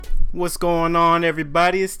What's going on,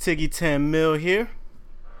 everybody? It's Tiggy 10 Mil here.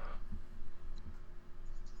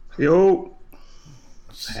 Yo,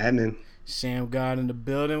 what's happening? Sham God in the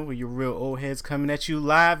building with your real old heads coming at you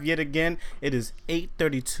live yet again. It is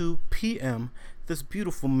 8:32 p.m. this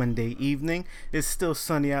beautiful Monday evening. It's still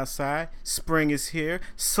sunny outside. Spring is here.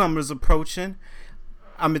 Summer's approaching.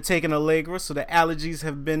 I've been taking Allegra, so the allergies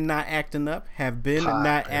have been not acting up.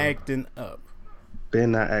 Acting up.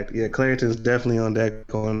 Been not acting. Yeah, Claritin's definitely on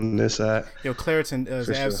deck on this side. Yo, Claritin does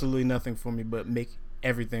For sure. absolutely nothing for me but make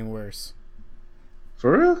everything worse.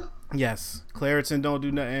 For real? Yes, Claritin don't do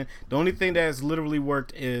nothing. The only thing that has literally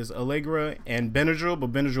worked is Allegra and Benadryl,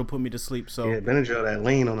 but Benadryl put me to sleep. So Yeah, Benadryl, that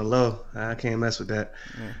lean on the low. I can't mess with that.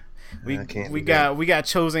 yeah. we got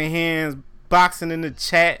chosen hands boxing in the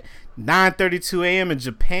chat. 9:32 a.m. in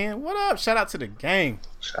Japan. What up? Shout out to the gang.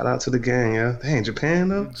 Shout out to the gang, yeah. Dang, Japan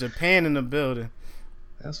though. Japan in the building.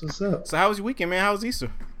 That's what's up. So how was your weekend, man? How was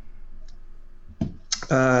Easter?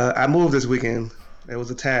 I moved this weekend. It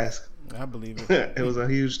was a task. I believe it. It was a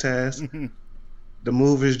huge task. The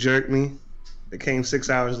movers jerked me. They came 6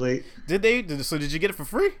 hours late. Did they? So did you get it for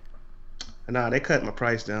free? Nah, they cut my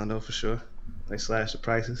price down though for sure. They slashed the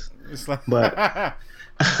prices. It's like, But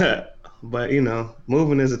but you know,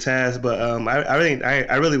 moving is a task. But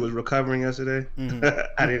I really was recovering yesterday.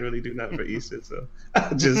 I didn't really do nothing for Easter, so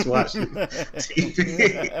I just watched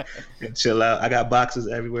TV and chill out. I got boxes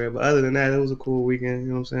everywhere, but other than that, it was a cool weekend. You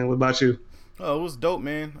know what I'm saying? What about you? Oh, it was dope,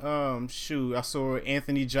 man. Shoot, I saw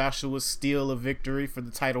Anthony Joshua steal a victory for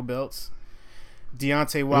the title belts.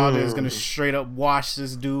 Deontay Wilder is gonna straight up wash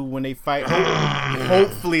this dude when they fight.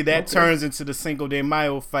 Hopefully that turns into the Cinco de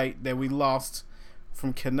Mayo fight that we lost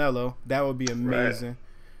from Canelo. That would be amazing.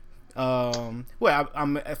 Right.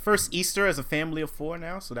 I'm at first Easter as a family of 4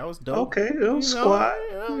 now, so that was dope. Okay, it was squad.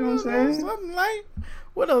 You know what I'm saying? Something like.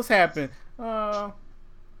 What else happened? My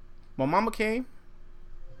mama came.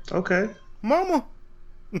 Okay. Mama.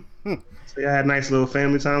 So you had a nice little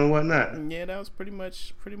family time and whatnot. Yeah, that was pretty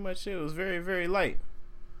much it. It was very, very light.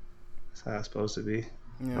 That's how it's supposed to be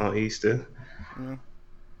on Easter. Yeah.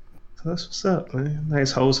 So that's what's up, man.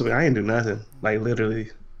 Nice wholesome. I didn't do nothing. Like literally,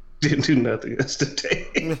 didn't do nothing yesterday.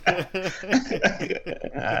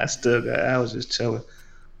 I was just chilling.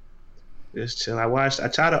 I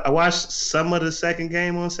watched some of the second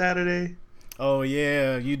game on Saturday. Oh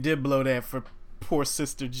yeah, you did blow that for poor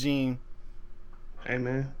sister Jean. Hey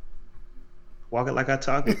man, walk it like I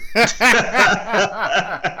talk it.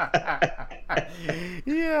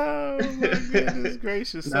 Yeah, oh my goodness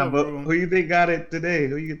gracious. But who you think got it today?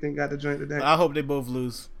 Who you think got the joint today? I hope they both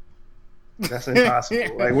lose. That's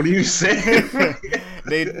impossible. Like, what are you saying?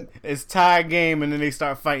 It's tie game and then they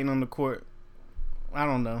start fighting on the court. I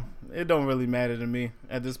don't know. It don't really matter to me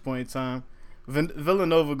at this point in time.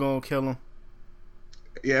 Villanova gonna kill him.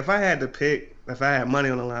 Yeah, if I had money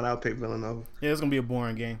on the line, I would pick Villanova. Yeah, it's gonna be a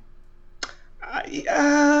boring game. I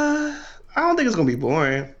don't think it's gonna be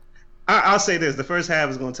boring. I'll say this: the first half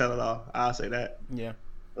is gonna tell it all. I'll say that. Yeah.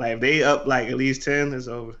 Like if they up like at least 10, it's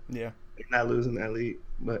over. Yeah. They're not losing that lead,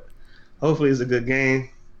 but hopefully it's a good game.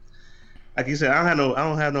 Like you said, I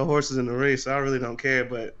don't have no horses in the race, so I really don't care.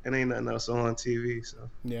 But it ain't nothing else on TV, so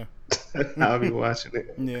yeah, I'll be watching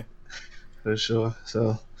it. Yeah, for sure.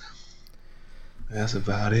 So. That's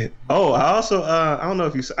about it. Oh, I also I don't know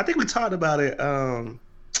if you. I think we talked about it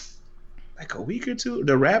like a week or two.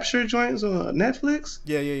 The Rapture joints on Netflix.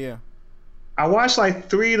 Yeah. I watched like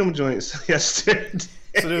 3 of them joints yesterday.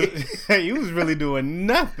 So you was really doing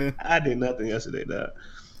nothing. I did nothing yesterday, though.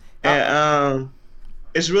 And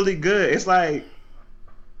it's really good. It's like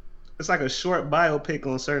a short biopic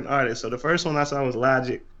on certain artists. So the first one I saw was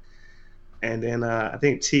Logic, and then I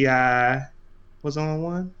think T.I. was on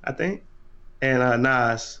one. I think. And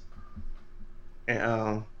Nas,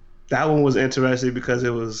 and that one was interesting because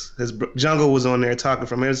it was Jungle was on there talking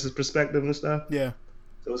from his perspective and stuff. Yeah,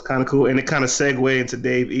 so it was kind of cool, and it kind of segued into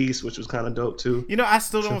Dave East, which was kind of dope too. You know, I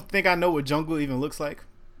still don't think I know what Jungle even looks like.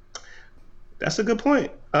 That's a good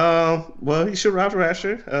point. Well, he should rap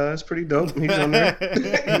Rapture. It's pretty dope. He's on there.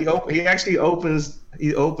 He actually opens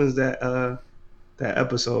that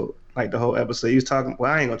episode, like the whole episode. He was talking.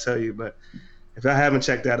 Well, I ain't gonna tell you, but. If y'all haven't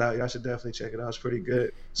checked that out, y'all should definitely check it out. It's pretty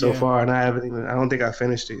good so far, and I don't think I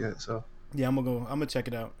finished it yet. So yeah, I'm gonna check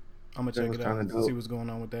it out. See what's going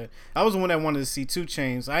on with that. I was the one that wanted to see 2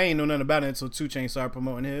 Chainz. I ain't know nothing about it until 2 Chainz started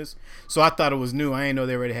promoting his, so I thought it was new. I ain't know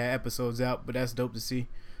they already had episodes out, but that's dope to see.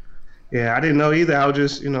 Yeah, I didn't know either. I was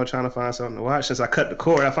just trying to find something to watch since I cut the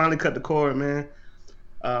cord. I finally cut the cord, man.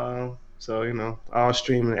 So all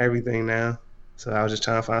streaming everything now. So I was just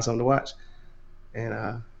trying to find something to watch, and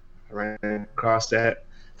I ran across that.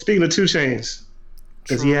 Speaking of 2 Chainz,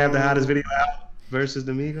 Does he have the hottest video out versus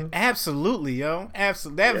the Migos? Absolutely, yo.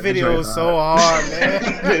 Absolutely. That video is so hard, man.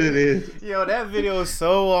 It is. Yo, that video is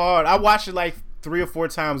so hard. I watched it like 3 or 4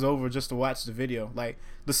 times over just to watch the video. Like,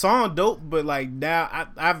 the song dope, but like now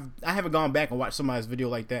I haven't gone back and watched somebody's video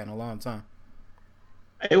like that in a long time.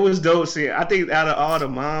 It was dope. See, I think out of all the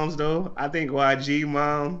moms though, I think YG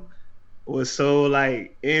mom was so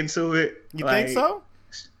like into it. You like, think so?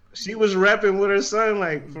 She was repping with her son,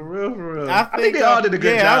 like for real, for real. I think they all did a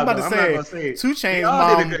good job. I was about to say 2 Chainz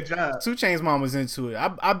mom did a good job. 2 Chainz mom was into it.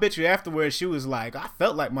 I bet you afterwards she was like, I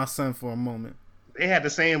felt like my son for a moment. They had the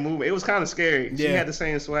same movement. It was kind of scary. She had the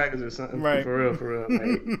same swaggers or something. Right. For real.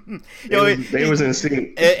 Like, they was in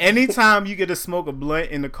sync. Anytime you get to smoke a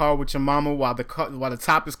blunt in the car with your mama while the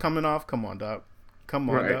top is coming off, come on, dog. Come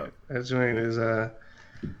on, dog. That joint is that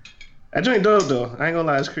joint dope though. I ain't gonna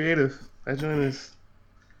lie, it's creative. That joint is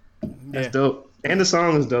that's dope. And the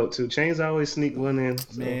song is dope too. Chainz always sneak one in.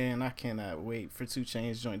 So. Man, I cannot wait for 2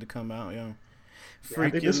 Chainz joint to come out, yo. I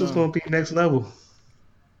think this was gonna be next level.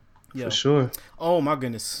 Yeah. For sure. Oh my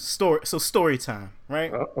goodness. Story time,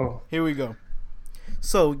 right? Uh-oh. Here we go.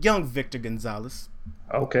 So, young Victor Gonzalez.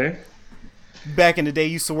 Okay. Back in the day,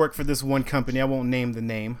 used to work for this one company. I won't name the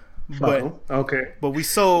name. But okay. But we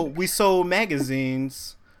sold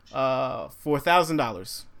magazines for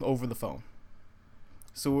 $1,000 over the phone.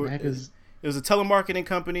 So it was a telemarketing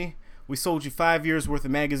company. We sold you 5 years worth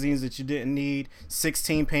of magazines that you didn't need.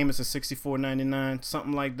 16 payments of $64.99,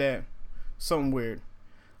 something like that. Something weird.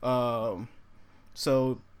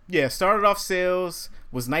 So yeah, started off sales,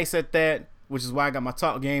 was nice at that, which is why I got my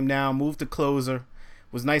talk game now. Moved to closer,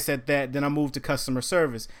 was nice at that. Then I moved to customer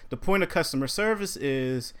service. The point of customer service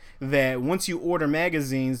is that once you order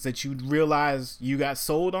magazines that you realize you got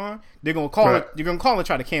sold on, they're gonna call it. You're gonna call and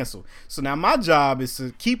try to cancel. So now my job is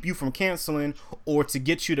to keep you from canceling or to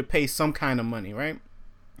get you to pay some kind of money, right?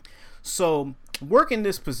 So working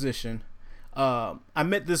this position. I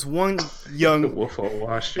met this one young Wolf of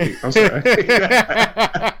Wall Street. I'm sorry.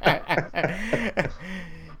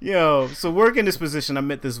 Yo, so working this position, I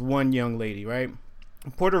met this one young lady, right? A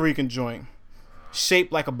Puerto Rican joint,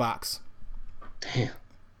 shaped like a box. Damn.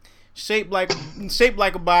 Shaped like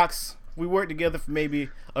a box. We worked together for maybe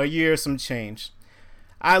a year or some change.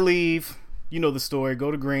 I leave, you know the story.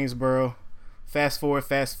 Go to Greensboro. Fast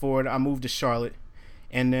forward. I moved to Charlotte,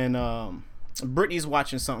 and then Brittany's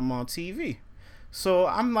watching something on TV. So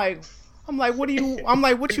I'm like, what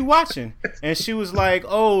you watching? And she was like,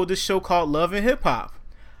 oh, this show called Love and Hip Hop.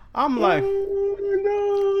 I'm like,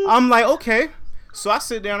 okay. So I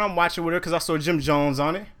sit down, I'm watching with her because I saw Jim Jones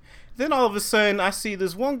on it. Then all of a sudden I see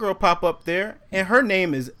this one girl pop up there, and her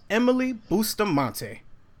name is Emily Bustamante.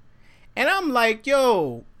 And I'm like,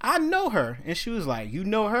 yo, I know her. And she was like, you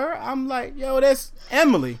know her? I'm like, yo, that's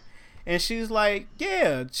Emily. And she's like,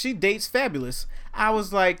 yeah, she dates Fabulous. I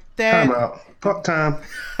was like, that. Time out. Pop time.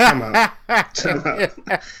 Time out.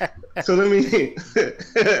 So let me.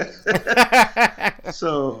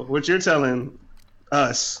 So what you're telling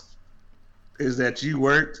us is that you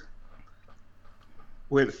worked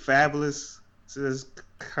with Fabulous, his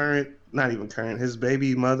not even current, his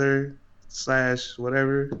baby mother /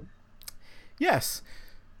 whatever. Yes.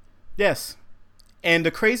 And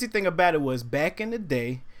the crazy thing about it was back in the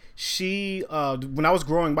day, she when I was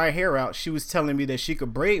growing my hair out, she was telling me that she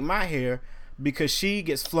could braid my hair because she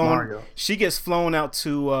gets flown out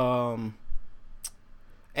to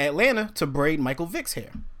Atlanta to braid Michael Vick's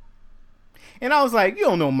hair. And I was like, you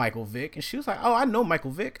don't know Michael Vick. And she was like, oh, I know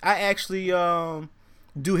Michael Vick. I actually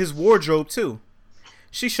do his wardrobe too.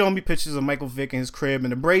 She showed me pictures of Michael Vick in his crib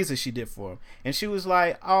and the braids that she did for him. And she was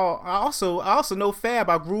like, oh, I also know Fab.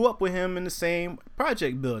 I grew up with him in the same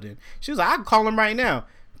project building. She was like, I can call him right now.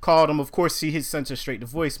 Called him. Of course, he sent her straight to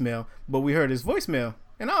voicemail, but we heard his voicemail.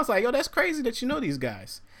 And I was like, yo, that's crazy that you know these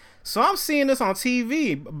guys. So I'm seeing this on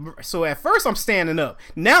TV. So at first I'm standing up.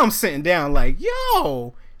 Now I'm sitting down like,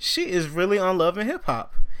 yo, she is really on Love and Hip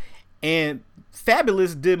Hop. And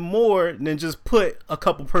Fabulous did more than just put a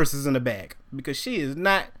couple purses in a bag, because she is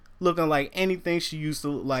not looking like anything she used to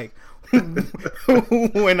look like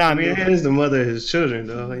when I mean, is the mother of his children,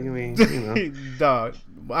 though. Like, I mean, you know. Dog.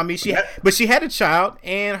 I mean, she had a child,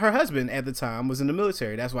 and her husband at the time was in the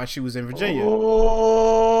military. That's why she was in Virginia.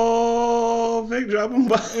 Oh, Vic dropping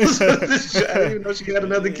bombs. I didn't even know she had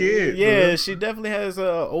another kid. Yeah, bro. She definitely has an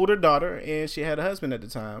older daughter, and she had a husband at the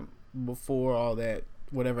time before all that,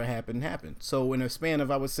 whatever happened. So in a span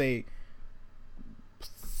of, I would say,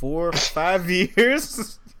 4 or 5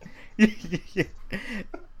 years, this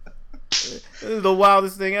is the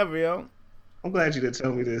wildest thing ever, yo. I'm glad you didn't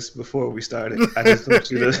tell me this before we started. I just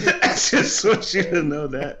want you to know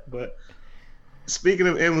that. But speaking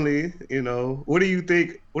of Emily, what do you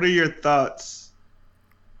think? What are your thoughts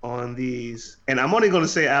on these? And I'm only going to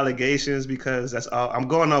say allegations because that's all. I'm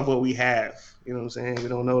going off what we have. You know what I'm saying? We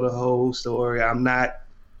don't know the whole story. I'm not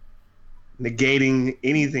negating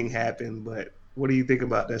anything happened, but what do you think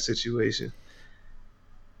about that situation?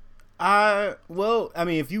 Well, I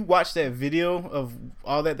mean, if you watch that video of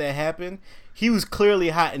all that happened, he was clearly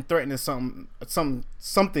hot and threatening something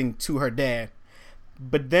to her dad.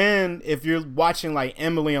 But then, if you're watching like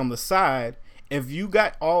Emily on the side, if you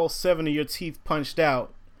got all 7 of your teeth punched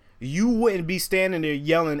out, you wouldn't be standing there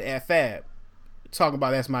yelling at Fab, talking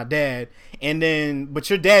about that's my dad, but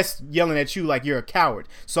your dad's yelling at you like you're a coward.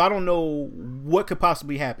 So I don't know what could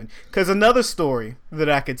possibly happen. Because another story that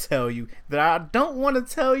I could tell you that I don't want to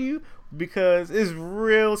tell you because it's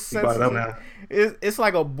real sensitive. It's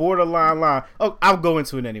like a borderline line. Oh, I'll go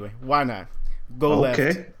into it anyway. Why not? Go left.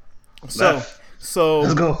 Okay. So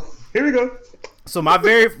let's go. Here we go. So my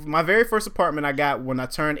very first apartment I got when I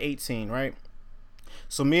turned 18, right?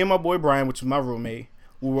 So me and my boy Brian, which was my roommate,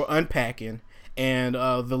 we were unpacking. And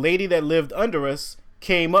the lady that lived under us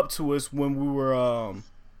came up to us when we were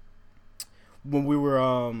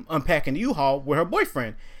unpacking the U-Haul with her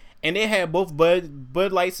boyfriend, and they had both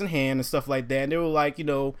Bud Lights in hand and stuff like that. And they were like,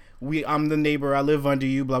 I'm the neighbor, I live under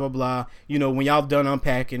you, blah blah blah. When y'all done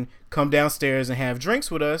unpacking, come downstairs and have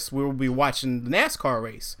drinks with us. We will be watching the NASCAR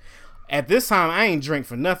race. At this time, I ain't drink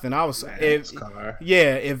for nothing. I was NASCAR.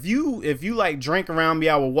 If you like drink around me,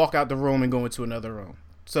 I will walk out the room and go into another room.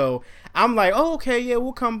 So I'm like, oh, okay, yeah,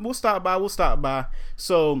 we'll stop by.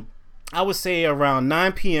 So I would say around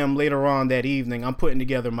 9 p.m. later on that evening, I'm putting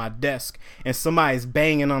together my desk and somebody's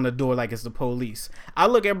banging on the door like it's the police. I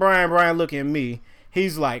look at Brian look at me.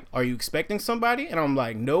 He's like, are you expecting somebody? And I'm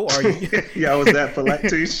like, no, are you? Yeah, I was that polite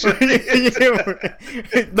to you.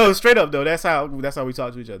 No, straight up though. That's how we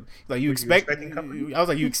talk to each other. Like, you expecting company? I was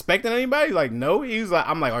like, you expecting anybody? He's like, no. He was like,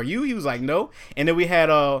 I'm like, are you? He was like, no. And then we had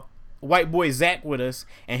white boy Zach with us,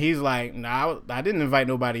 and he's like, nah, I didn't invite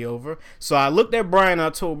nobody over. So I looked at Brian and I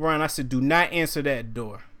told Brian, I said, do not answer that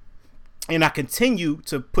door. And I continue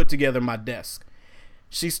to put together my desk.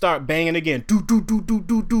 She start banging again.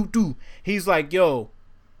 Do. He's like, yo,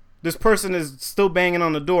 this person is still banging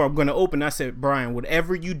on the door. I'm going to open. I said, Brian,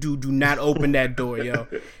 whatever you do not open that door, yo.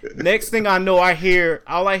 Next thing I know,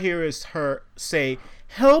 all I hear is her say,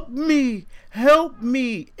 help me,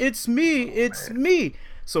 it's me.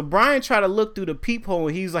 So Brian tried to look through the peephole,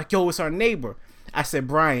 and he's like, yo, it's our neighbor. I said,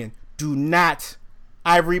 Brian,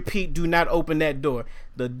 I repeat, do not open that door.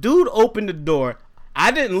 The dude opened the door.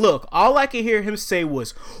 I didn't look. All I could hear him say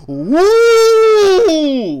was,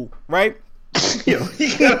 woo! Right?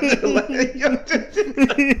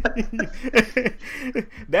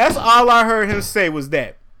 That's all I heard him say was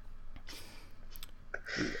that.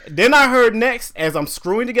 Then I heard next, as I'm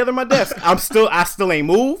screwing together my desk, I still ain't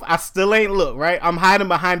move. I still ain't look, right? I'm hiding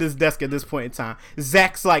behind this desk at this point in time.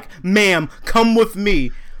 Zach's like, ma'am, come with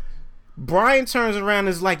me. Brian turns around and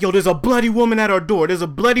is like, yo, there's a bloody woman at our door.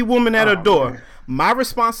 Man. My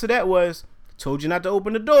response to that was, told you not to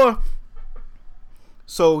open the door.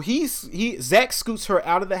 So Zach scoots her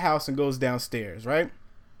out of the house and goes downstairs, right?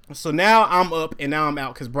 So now I'm up and now I'm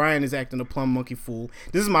out because Brian is acting a plum monkey fool.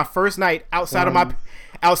 This is my first night outside of my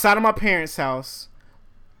parents' house,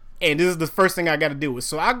 and this is the first thing I got to deal with.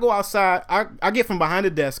 So I go outside. I get from behind the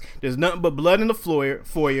desk. There's nothing but blood in the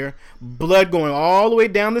foyer, blood going all the way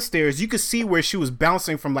down the stairs. You could see where she was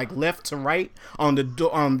bouncing from like left to right on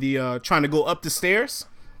the trying to go up the stairs.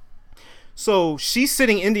 So she's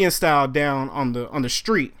sitting Indian style down on the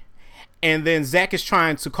street, and then Zach is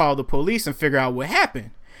trying to call the police and figure out what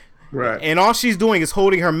happened. Right. And all she's doing is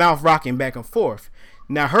holding her mouth rocking back and forth.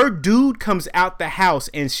 Now her dude comes out the house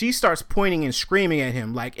and she starts pointing and screaming at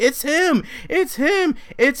him like, it's him. And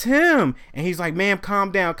he's like, ma'am,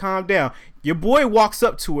 calm down. Your boy walks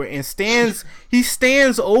up to her and stands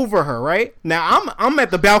over her, right? Now I'm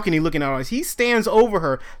at the balcony looking at us. He stands over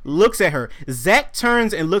her, looks at her. Zach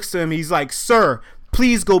turns and looks to him. He's like, sir,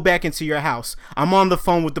 please go back into your house. I'm on the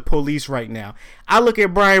phone with the police right now. I look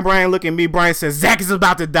at Brian look at me. Brian says, Zach is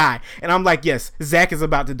about to die. And I'm like, yes, Zach is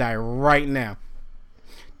about to die right now.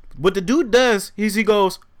 What the dude does is he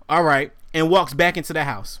goes, all right, and walks back into the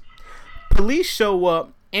house. Police show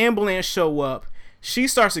up, ambulance show up. She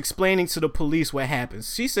starts explaining to the police what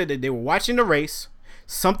happens. She said that they were watching the race.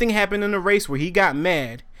 Something happened in the race where he got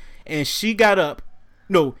mad, and he got up,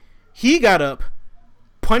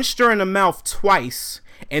 punched her in the mouth twice,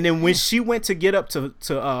 and then when she went to get up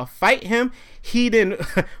to fight him, he then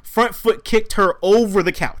front foot kicked her over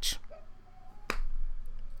the couch.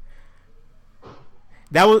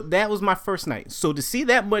 That was my first night. So to see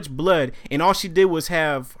that much blood and all she did was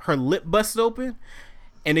have her lip busted open,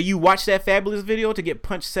 and then you watch that Fabulous video to get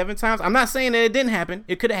punched 7 times. I'm not saying that it didn't happen.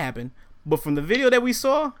 It could have happened. But from the video that we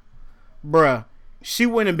saw, bruh, she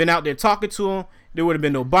wouldn't have been out there talking to him. There would have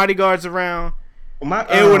been no bodyguards around. It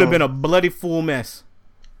would have been a bloody full mess.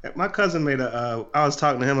 My cousin made I was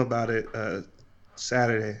talking to him about it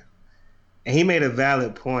Saturday, and he made a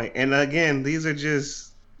valid point. And again, these are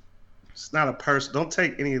just, it's not a person. Don't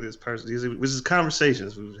take any of this personally. This is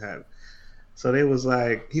conversations we was having. So he was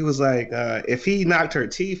like, if he knocked her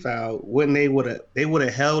teeth out, they would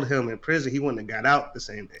have held him in prison. He wouldn't have got out the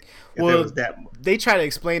same day. Well, they tried to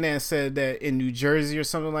explain that and said that in New Jersey or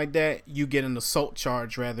something like that, you get an assault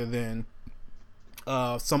charge rather than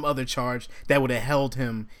some other charge that would have held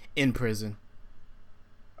him in prison.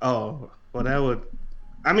 Oh, well, that would.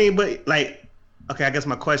 I mean, but like, okay, I guess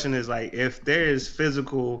my question is like, if there is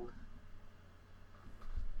physical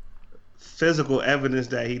evidence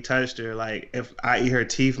that he touched her, like if i.e. her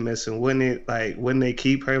teeth missing, wouldn't they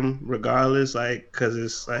keep him regardless? Like, because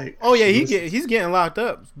it's like, oh yeah, he's getting locked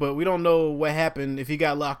up, but we don't know what happened if he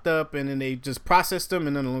got locked up and then they just processed him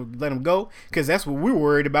and then let him go, because that's what we were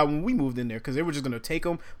worried about when we moved in there, because they were just going to take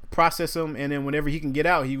him, process him, and then whenever he can get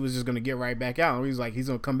out, he was just going to get right back out. And he's like, he's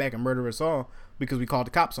going to come back and murder us all because we called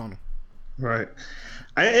the cops on him. Right.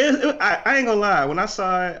 I ain't gonna lie. When I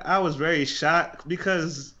saw it, I was very shocked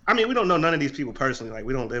because, I mean, we don't know none of these people personally. Like,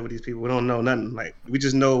 we don't live with these people. We don't know nothing. Like, we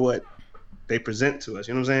just know what they present to us.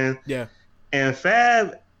 You know what I'm saying? Yeah. And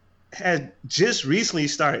Fab had just recently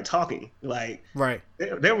started talking. Like, right.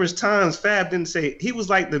 There was times Fab didn't say. He was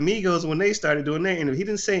like the Migos when they started doing their interview. He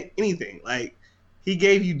didn't say anything. Like, he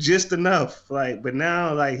gave you just enough. Like, but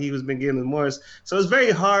now, like, he was been getting more. So it's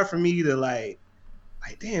very hard for me to like,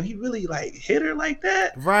 damn, he really like hit her like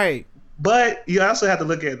that, right? But you also have to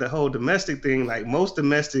look at the whole domestic thing. Like, most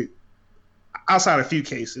domestic, outside a few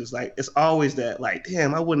cases, like, it's always that, like,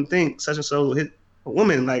 damn, I wouldn't think such and so would hit a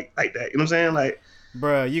woman like that. You know what I'm saying? Like,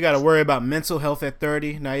 bruh, you got to worry about mental health at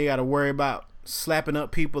 30. Now you got to worry about slapping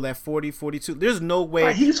up people at 40, 42. There's no way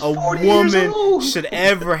a woman should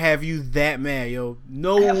ever have you that mad, yo.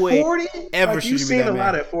 No at way 40? ever like, should you be that mad. You've seen a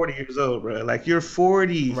lot at 40 years old, bro. Like, you're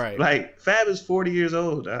 40. Right. Like, Fab is 40 years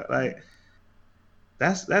old. Like,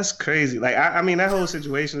 that's crazy. Like, I mean, that whole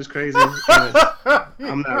situation is crazy.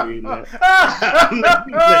 I'm not reading that.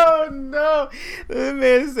 Oh, no. That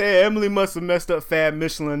man said Emily must have messed up Fab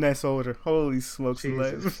Michelin that shoulder. Holy smokes.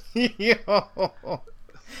 Yo.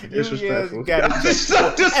 Disrespectful.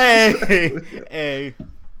 Hey.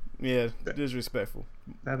 Yeah, disrespectful.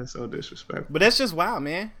 That is so disrespectful. But that's just wild,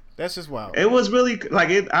 man. That's just wild. It was really like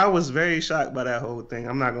I was very shocked by that whole thing.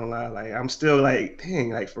 I'm not gonna lie. Like, I'm still like,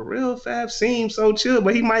 dang, like, for real, Fab seems so chill,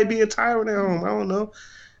 but he might be a tyrant at home. I don't know.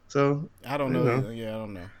 So I don't know. Either. Yeah,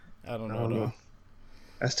 I don't know.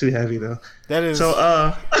 That's too heavy though. That is. So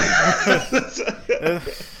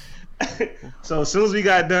so as soon as we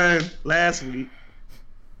got done last week,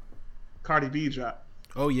 Cardi B dropped.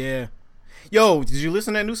 Oh yeah. Yo, did you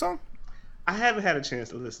listen to that new song? I haven't had a chance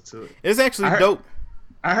to listen to it. It's actually dope.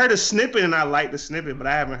 I heard a snippet and I liked the snippet, but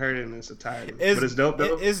I haven't heard it in its entirety. But it's dope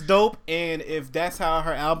though. It's dope, and if that's how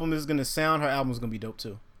her album is gonna sound, her album's gonna be dope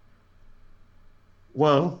too.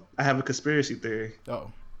 Well, I have a conspiracy theory.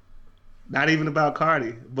 Oh. Not even about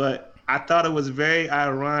Cardi, but I thought it was very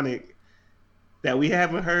ironic that we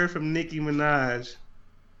haven't heard from Nicki Minaj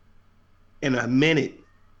in a minute,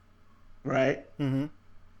 right? Mm-hmm.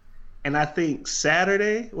 And I think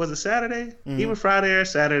Saturday, was it Saturday? Mm-hmm. Even Friday or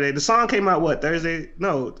Saturday. The song came out, what, Thursday?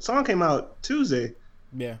 No, the song came out Tuesday.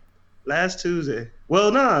 Yeah. Last Tuesday.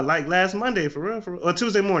 Well, no, like last Monday, for real. Or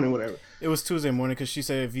Tuesday morning, whatever. It was Tuesday morning because she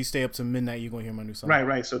said if you stay up to midnight, you're going to hear my new song.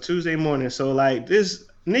 Right. So Tuesday morning. So, like, this,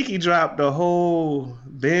 Nicki dropped the whole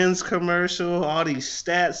Benz commercial. All these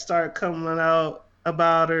stats start coming out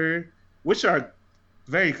about her, which are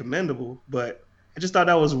very commendable, but I just thought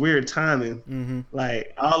that was weird timing. Mm-hmm.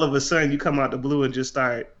 Like, all of a sudden, you come out the blue and just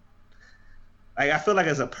start. Like, I feel like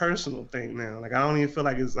it's a personal thing now. Like, I don't even feel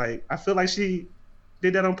like it's like. I feel like she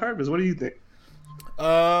did that on purpose. What do you think?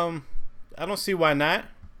 I don't see why not.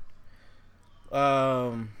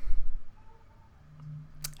 I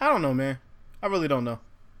don't know, man. I really don't know.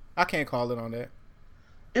 I can't call it on that.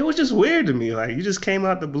 It was just weird to me. Like, you just came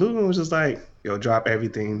out the blue and was just like, yo, drop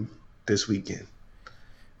everything this weekend.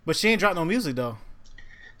 But she ain't dropped no music though.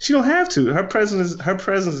 She don't have to. Her presence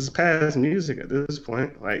is past music at this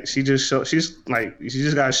point. Like, she just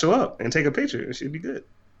gotta show up and take a picture and she'd be good.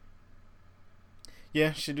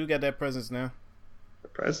 Yeah, she do got that presence now. Her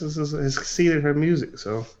presence has exceeded her music,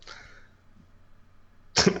 so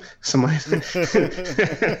Somebody,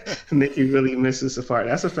 Nicki really misses the part.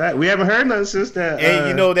 That's a fact. We haven't heard nothing since that. And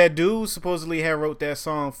you know that dude supposedly had wrote that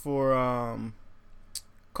song for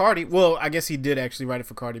Cardi. Well, I guess he did actually write it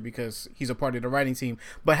for Cardi because he's a part of the writing team.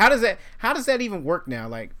 But how does that even work now?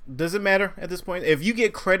 Like, does it matter at this point? If you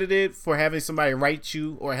get credited for having somebody write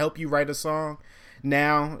you or help you write a song,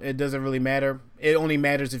 now it doesn't really matter. It only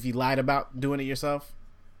matters if you lied about doing it yourself.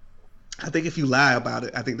 I think if you lie about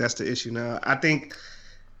it, I think that's the issue now. I don't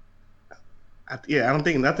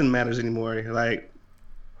think nothing matters anymore. Like,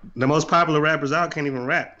 the most popular rappers out can't even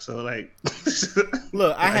rap. So, like,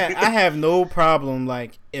 look, I have no problem.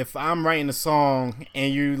 Like, if I'm writing a song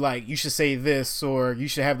and you like, you should say this or you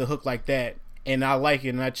should have the hook like that, and I like it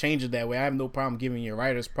and I change it that way, I have no problem giving you a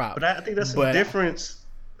writer's prop. But I think that's a difference.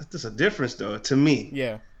 That's a difference, though, to me.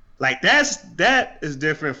 Yeah. Like, that is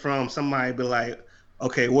different from somebody be like,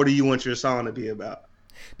 okay, what do you want your song to be about?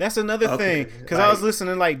 That's another thing, because I was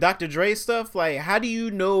listening like Dr. Dre stuff. Like, how do you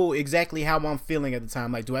know exactly how I'm feeling at the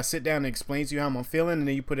time? Like, do I sit down and explain to you how I'm feeling, and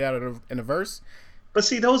then you put it out in a verse? But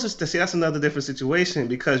see, that's another different situation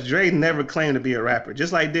because Dre never claimed to be a rapper,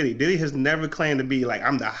 just like Diddy. Diddy has never claimed to be like,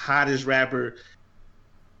 I'm the hottest rapper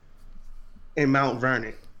in Mount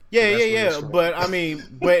Vernon. Yeah. But I mean,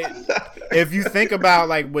 if you think about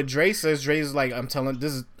like what Dre says, Dre's like, I'm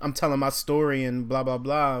telling my story and blah blah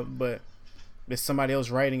blah, but it's somebody else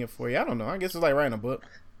writing it for you. I don't know. I guess it's like writing a book.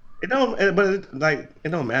 It don't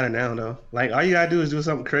matter now though. Like, all you gotta do is do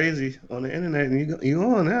something crazy on the internet and you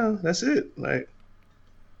on now. That's it. Like,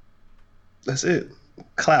 that's it.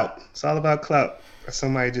 Clout. It's all about clout.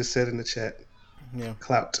 Somebody just said in the chat. Yeah.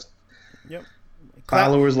 Clout. Yep.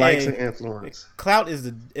 Followers, likes, and influence. Clout is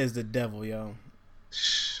the devil, yo.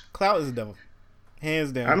 Clout is the devil,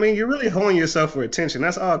 hands down. I mean, you're really holding yourself for attention.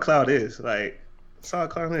 That's all clout is. Like, that's all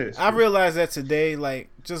clout is. I realized that today, like,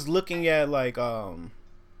 just looking at like our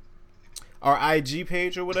IG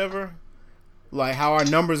page or whatever, like how our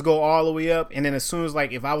numbers go all the way up, and then as soon as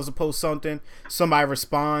like if I was to post something, somebody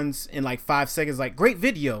responds in like 5 seconds, like great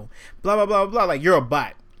video, blah blah blah blah. Like, you're a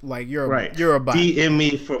bot. Like, you're a bot. DM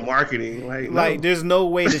me for marketing. Like, no. There's no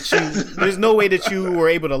way that you were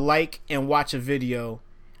able to like and watch a video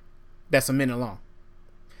that's a minute long.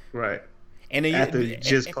 Right. And then after you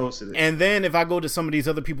just posted it. And then if I go to some of these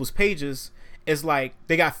other people's pages, it's like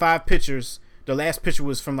they got 5 pictures. The last picture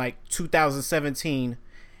was from like 2017,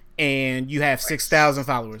 and you have 6,000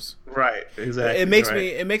 followers. Right. Exactly. It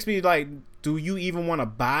makes me like, do you even want to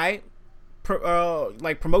buy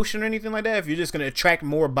like promotion or anything like that if you're just going to attract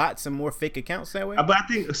more bots and more fake accounts that way? But I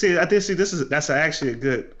think that's actually a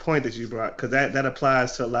good point that you brought, because that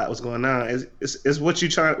applies to a lot what's going on. It's what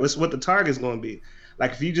it's what the target's going to be.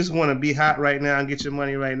 Like, if you just want to be hot right now and get your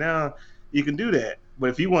money right now, you can do that. But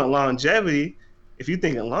if you want longevity, if you're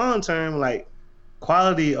thinking long term, like,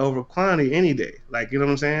 quality over quantity any day. Like, you know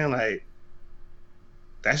what I'm saying? Like,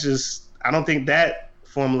 that's just, I don't think that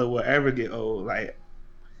formula will ever get old. Like,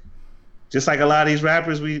 just like a lot of these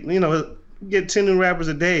rappers, we get 10 new rappers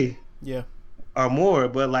a day. Yeah. Or more,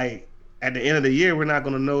 but like at the end of the year, we're not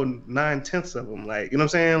gonna know 9/10 of them. Like, you know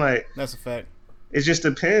what I'm saying? Like, that's a fact. It just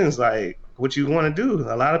depends, like, what you want to do.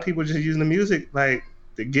 A lot of people just using the music like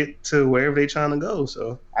to get to wherever they trying to go.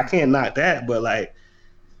 So I can't knock that, but like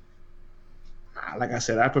I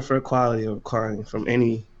said, I prefer quality over quantity from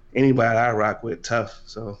anybody I rock with. Tough.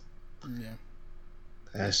 So yeah,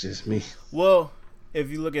 that's just me. Well, if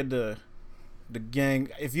you look at the gang,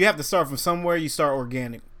 if you have to start from somewhere, you start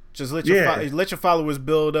organic. Just let your followers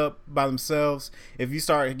build up by themselves. If you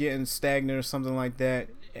start getting stagnant or something like that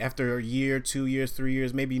after a year, 2 years, 3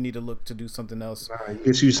 years, maybe you need to look to do something else. You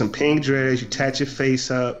get you some pink dreads, you tat your face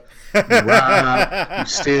up, you rob, you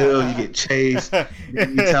steal, you get chased.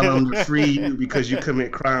 You tell them to free you because you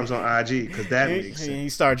commit crimes on IG, because that makes sense. You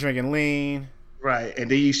start drinking lean. Right, and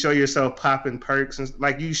then you show yourself popping perks, and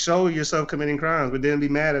like, you show yourself committing crimes, but then be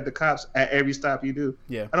mad at the cops at every stop you do.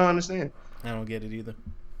 Yeah, I don't understand. I don't get it either.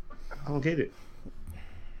 I don't get it.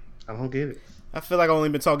 I feel like I've only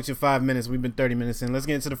been talking to you 5 minutes. We've been 30 minutes in. Let's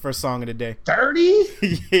get into the first song of the day. 30?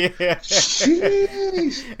 Yeah.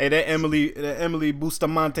 Jeez. Hey, that Emily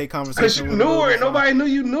Bustamante conversation. Because you knew her. Nobody knew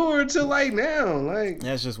you knew her till like now. Like,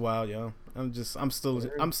 that's just wild, yo. I'm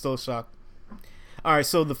still shocked. All right,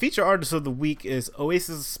 so the feature artist of the week is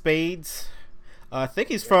Oasis Spades. I think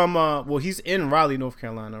he's from he's in Raleigh, North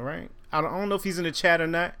Carolina, right? I don't know if he's in the chat or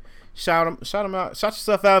not. Shout him out. Shout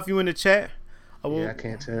yourself out if you in the chat. I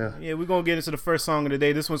can't tell. Yeah, we're gonna get into the first song of the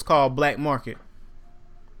day. This one's called Black Market.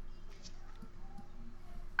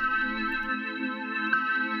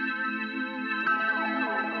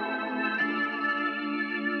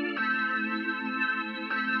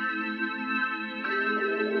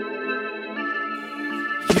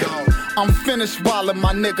 I'm finished wildin',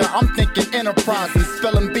 my nigga. I'm thinking enterprises.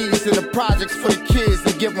 Spelling bees in the projects for the kids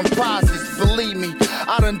and giving prizes. Believe me,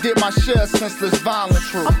 I done did my share of senseless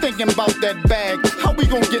violence. I'm thinking about that bag. How we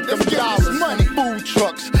gon' get them dollars? Money, food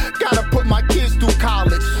trucks. Gotta put my kids through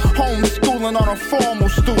college. Homeschooling on a formal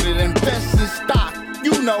student. Invest in stock.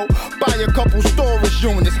 You know, buy a couple storage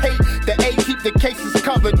units. Hate the A, keep the cases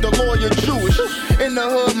covered. The lawyer Jewish. In the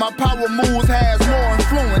hood, my power moves has more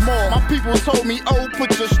influence. My people told me, oh,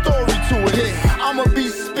 put your story to it. I'ma be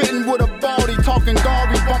spitting with a baldy, talking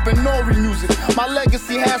Gary, bumping Nori music. My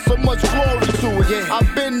legacy has so much glory to it. I've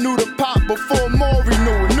been new to pop before Maury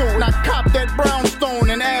knew it. Now cop that brownstone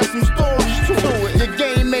and add some stories to it. Your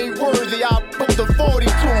game ain't worthy, I put the 40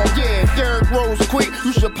 to him. Yeah, Derrick Rose quick,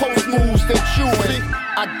 you should post moves that you in.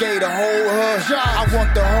 I gave the whole hood. I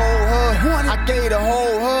want the whole hood. I gave the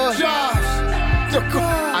whole hood.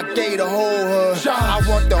 I gave the whole hood. I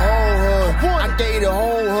want the whole hood. I gave the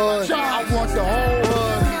whole hood. I want the whole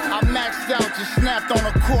hood. I maxed out, just snapped on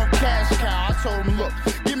a court cash cow. I told him, look,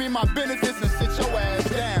 give me my benefits and sit your ass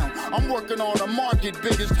down. I'm working on a market,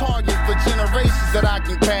 biggest target for generations that I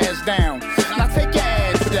can pass down. Now take your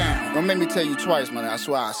ass down. Don't make me tell you twice, man. I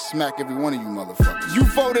swear I smack every one of you motherfuckers. You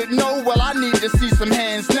voted no, well I need to see some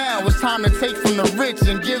hands now. It's time to take from the rich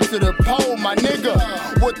and give to the poor, my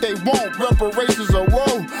nigga. What they want, reparations or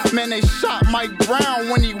woe. Man, they shot Mike Brown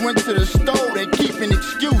when he went to the store. They keep an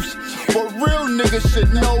excuse, but real niggas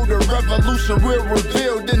should know the revolution will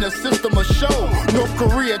reveal, then the system will show. North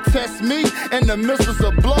Korea test me and the missiles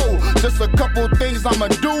will blow. Just a couple things I'ma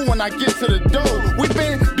do when I get to the door. We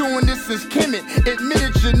been doing this since Kemet. Admit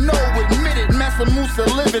it, you know, admit it. Massa Musa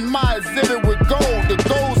living my exhibit with gold. The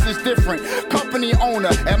goals is different. Company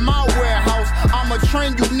owner at my warehouse. I'ma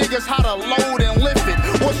train you niggas how to load and lift it.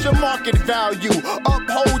 What's your market value?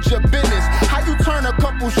 Uphold your business. How you turn a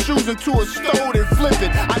couple shoes into a stove and flip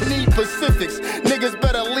it? I need Pacifics. Niggas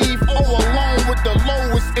better leave O alone with the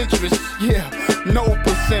lowest interest. Yeah, no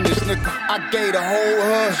percentage, nigga. I gave the whole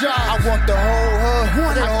hood. I want the whole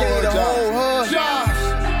hood. I gave the whole hood.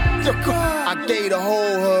 I gave the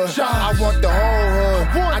whole hood. I want the whole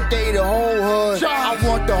hood. I gave the whole hood. I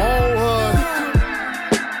want the whole hood.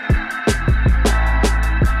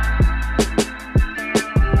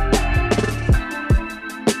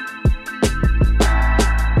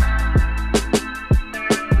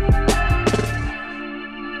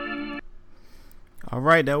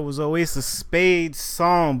 Alright, that was Oasis Spade's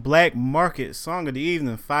song Black Market, song of the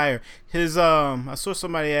evening, fire. His I saw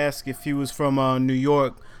somebody ask if he was from New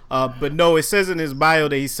York, but no, it says in his bio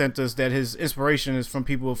that he sent us that his inspiration is from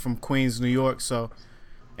people from Queens, New York, so,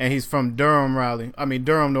 and he's from Durham,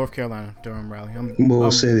 North Carolina. I'm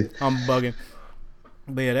bugging.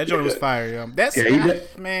 But yeah, that joint was fire, yo. That's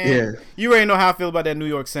man. Yeah. You already know how I feel about that New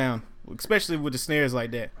York sound, especially with the snares like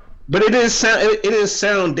that. But it didn't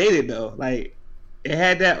sound dated though. Like, it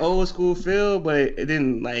had that old school feel, but it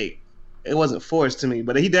didn't, like, it wasn't forced to me.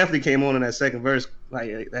 But he definitely came on in that second verse.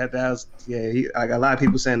 Like that was, yeah. Like a lot of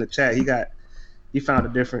people saying in the chat, he found a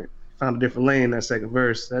different lane in that second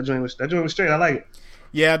verse. That joint was straight. I like it.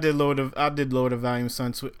 Yeah, I did lower the volume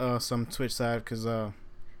some Twitch side because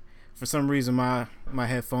for some reason my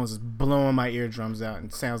headphones is blowing my eardrums out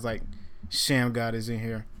and it sounds like Sham God is in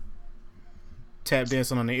here tap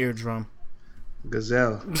dancing on the eardrum.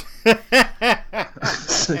 Gazelle.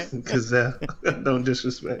 Gazelle. Don't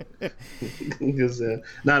disrespect. Gazelle.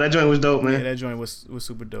 Nah, that joint was dope, man. Yeah, that joint was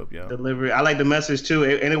super dope, yo. Delivery. I like the message too,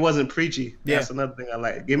 and it wasn't preachy. That's another thing I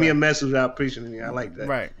like. Give me a message without preaching to me. I like that.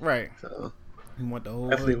 Right. So, you want the whole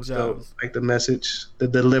definitely was dope. Like the message, the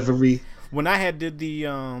delivery. When I did the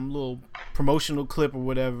little promotional clip or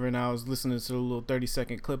whatever, and I was listening to the little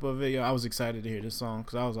 30-second clip of it, yo, I was excited to hear this song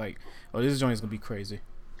because I was like, oh, this joint is gonna be crazy.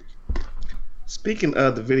 Speaking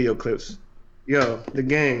of the video clips, yo, the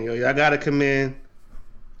gang, yo, I gotta commend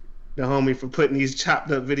the homie for putting these chopped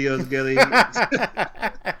up videos together.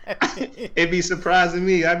 It be surprising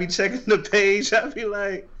me. I be checking the page. I be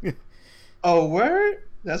like, oh, word?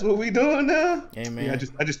 That's what we doing now? Hey, man. Yeah,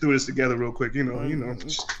 I just threw this together real quick, you know.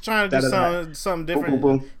 Trying to do something different.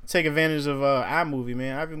 Boom. Take advantage of iMovie,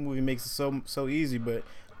 man. iMovie makes it so easy, but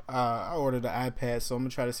I ordered an iPad, so I'm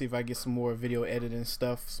gonna try to see if I get some more video editing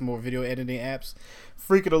stuff, some more video editing apps.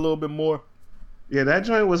 Freak it a little bit more. Yeah, that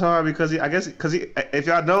joint was hard because if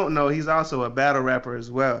y'all don't know, he's also a battle rapper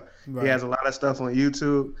as well. Right. He has a lot of stuff on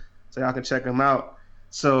YouTube, so y'all can check him out.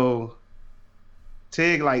 So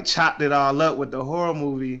Tig like chopped it all up with the horror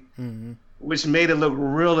movie, which made it look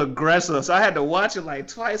real aggressive. So I had to watch it like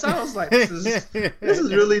twice. I was like, this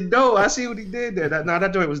is really dope. I see what he did there.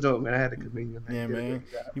 That joint was dope, man. I had to commend you. Yeah, man.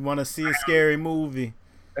 You want to see a scary movie?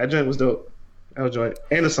 That joint was dope. That was joint.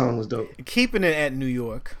 And the song was dope. Keeping it at New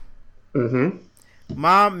York. Mm-hmm.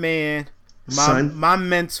 My man, Son. my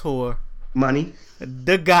mentor, Money.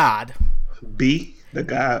 the God. B. The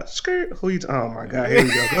guy. Skirt. Who you? Oh my God. Here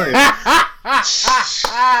we go. Go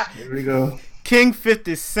ahead. Here we go. King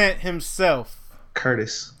 50 Cent himself.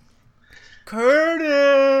 Curtis.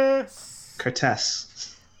 Curtis.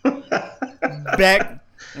 Curtis.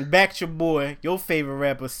 Back your boy, your favorite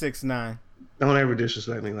rapper, 6ix9ine. Don't ever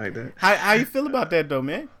disrespect me like that. How you feel about that though,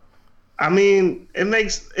 man? I mean,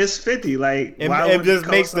 it's 50. Like, It would just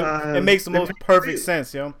he makes co-sign? it makes the most perfect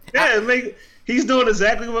sense, yo. Yeah, he's doing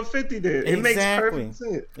exactly what 50 did. It makes Exactly. perfect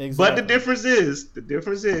sense. Exactly. But the difference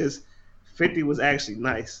is 50 was actually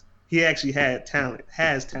nice. He actually has talent.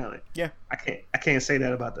 Yeah. I can't say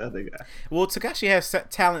that about the other guy. Well, Tekashi has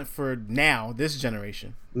talent for now, this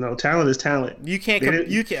generation. No, talent is talent. You can't.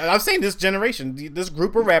 I'm saying this generation, this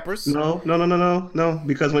group of rappers. No.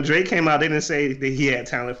 Because when Drake came out, they didn't say that he had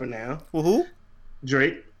talent for now. Well, who?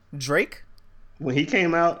 Drake. When he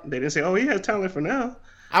came out, they didn't say, "Oh, he has talent for now."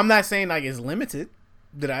 I'm not saying like it's limited.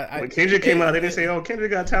 When Kendrick came out, they didn't say, "Oh,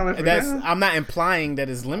 Kendrick got talent for now." I'm not implying that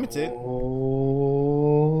it's limited.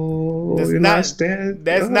 Oh, That's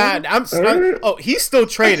not. Oh, he's still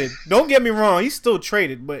traded. Don't get me wrong. He's still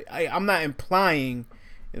traded, but I'm not implying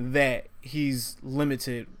that he's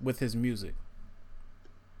limited with his music.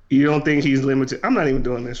 You don't think he's limited? I'm not even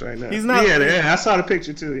doing this right now. He's not. Yeah, I saw the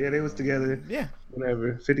picture too. Yeah, they was together. Yeah.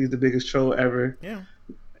 Whatever. 50's the biggest troll ever. Yeah.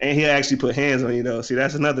 And he actually put hands on you though. See,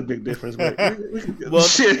 that's another big difference. But well,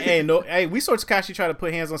 we saw Tekashi try to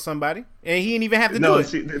put hands on somebody, and he didn't even have to do it.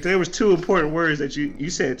 See, there was two important words that you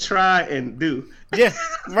said: try and do. Yeah,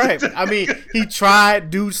 right. I mean, he tried,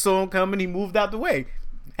 dude saw him coming, he moved out the way.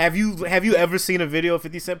 Have you ever seen a video of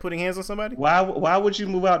 50 Cent putting hands on somebody? Why would you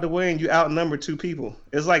move out the way and you outnumber two people?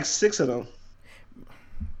 It's like 6 of them.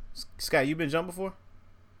 Scott, you been jumped before?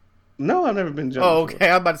 No, I've never been jumped. Oh, okay.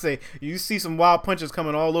 I was about to say, you see some wild punches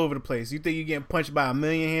coming all over the place. You think you're getting punched by a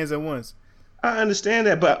million hands at once? I understand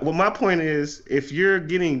that, but my point is, if you're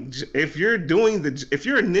initiating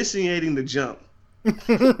the jump,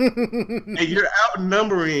 and you're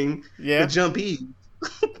outnumbering the jumpee,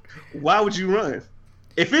 why would you run?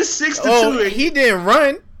 If it's 6-2, he didn't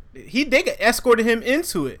run. They escorted him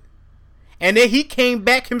into it, and then he came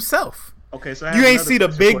back himself. Okay, so you ain't see the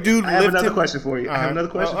big dude. I have another question for you. I have another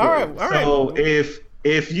question for you. All right. So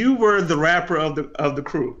if you were the rapper of the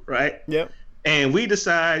crew, right? Yep. And we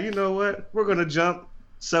decide, you know what, we're gonna jump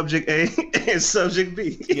subject A and subject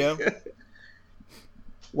B. Yep.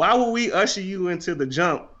 Why would we usher you into the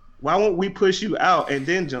jump? Why won't we push you out and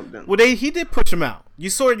then jump them? Well, he did push him out. You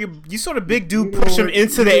saw the big dude push him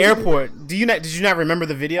into the airport. Did you not remember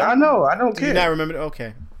the video? I know. I don't care. Do you not remember?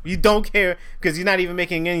 Okay. You don't care because you're not even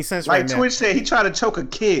making any sense right now. Like Twitch said, he tried to choke a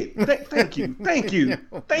kid. Thank you.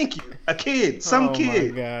 A kid. Some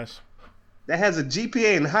kid. Oh my gosh. That has a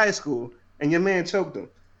GPA in high school, and your man choked him.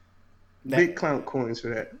 Big clown coins for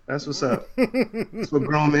that. That's what's up. That's what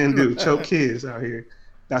grown men do. Choke kids out here.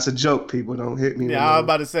 That's a joke, people. Don't hit me. Yeah, I was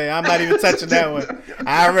about to say, I'm not even touching that one.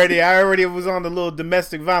 I already was on the little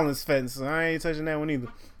domestic violence fence, so I ain't touching that one either.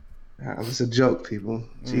 It's a joke, people.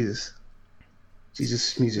 Jesus.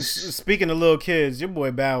 Speaking of little kids, your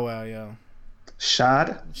boy Bow Wow, yo.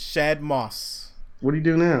 Shad Moss. What do you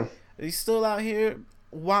do now? He's still out here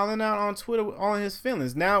wilding out on Twitter with all his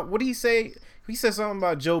feelings. Now, what did he say? He said something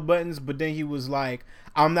about Joe Buttons, but then he was like,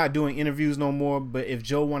 I'm not doing interviews no more, but if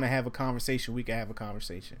Joe want to have a conversation, we can have a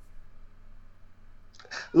conversation.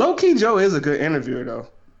 Low-key Joe is a good interviewer, though.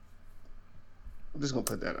 I'm just going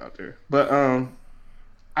to put that out there. But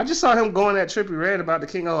I just saw him going at Trippie Redd about the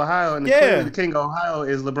King of Ohio, and clearly the King of Ohio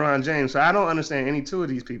is LeBron James, so I don't understand any two of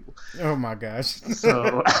these people. Oh, my gosh.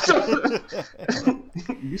 So,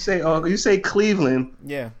 you say Cleveland.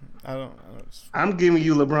 Yeah, I don't. I'm giving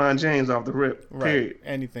you LeBron James off the rip, period.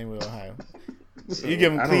 Anything with Ohio. So you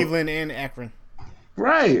give him Cleveland and Akron.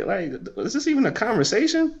 Right. Like, is this even a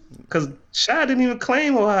conversation? Because Shad didn't even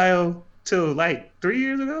claim Ohio till like 3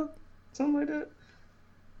 years ago. Something like that.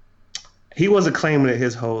 He wasn't claiming it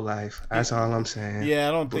his whole life. That's all I'm saying. Yeah,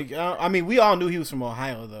 I don't think. I mean, we all knew he was from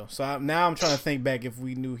Ohio, though. So now I'm trying to think back if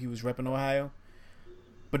we knew he was repping Ohio.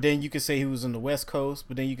 But then you could say he was on the West Coast.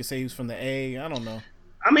 But then you could say he was from the A. I don't know.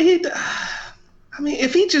 I mean,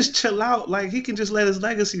 if he just chill out, like, he can just let his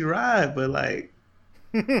legacy ride. But, like,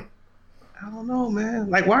 I don't know, man.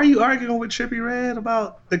 Like, why are you arguing with Trippie Redd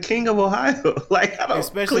about the King of Ohio? Like, I don't.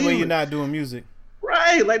 Especially when you're not doing music.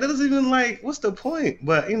 Right. Like, that doesn't even, like, what's the point?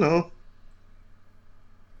 But, you know.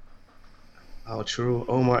 Oh, true.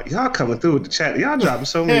 Omar, y'all coming through with the chat. Y'all dropping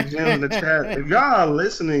so many gems in the chat. If y'all are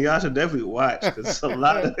listening, y'all should definitely watch. Because a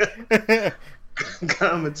lot of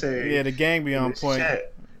commentary. Yeah, the gang be on point.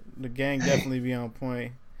 Chat. The gang definitely be on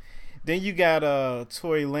point. Then you got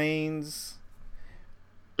Tory Lanez.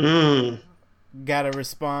 Gotta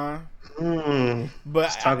respond.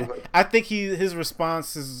 But I think his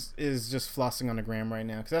response is just flossing on the gram right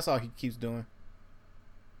now because that's all he keeps doing.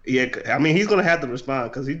 Yeah, I mean he's gonna have to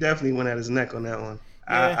respond because he definitely went at his neck on that one.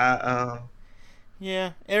 Yeah.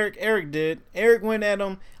 Yeah, Eric did. Eric went at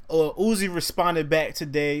him. Uzi responded back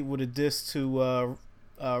today with a diss to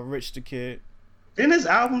Rich the Kid. Didn't his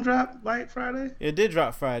album drop like Friday? It did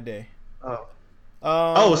drop Friday.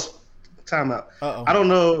 Time out. Uh-oh. I don't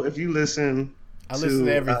know if you listen. I listen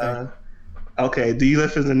to everything. Okay, do you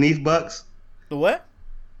listen to Neef Bucks? The what?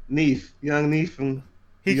 Neef, Young Neef from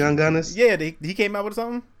Young Gunners. Yeah, he came out with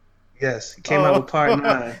something. Yes, he came out with Part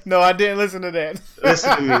 9. No, I didn't listen to that.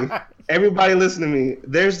 Listen to me. Everybody listen to me.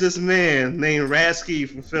 There's this man named Rasky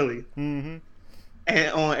from Philly. Mm-hmm.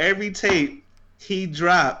 And on every tape, he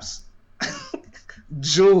drops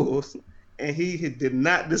jewels. And he did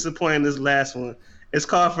not disappoint in this last one. It's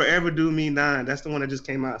called Forever Do Me 9. That's the one that just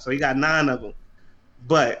came out. So he got 9 of them.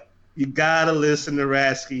 But you gotta listen to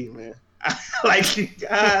Rasky, man. Like you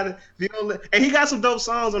gotta, and he got some dope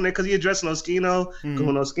songs on there because he addressing Oskino. Because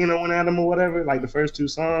when Oskino went at him or whatever, like the first 2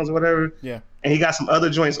 songs or whatever. Yeah. And he got some other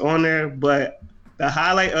joints on there, but the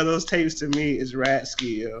highlight of those tapes to me is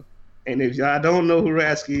Rasky, yo. And if y'all don't know who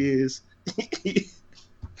Rasky is,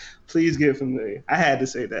 please get familiar. I had to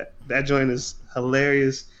say that. That joint is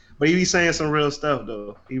hilarious. But he be saying some real stuff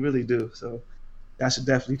though. He really do. So I should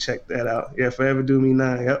definitely check that out. Yeah, Forever Do Me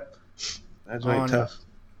 9. Yep. That joint tough.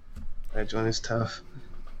 That joint is tough.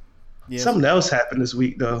 Yeah. Something else happened this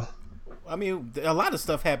week though. I mean, a lot of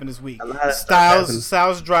stuff happened this week.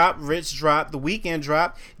 Styles dropped, Rich dropped, The Weeknd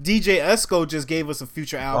dropped. DJ Esco just gave us a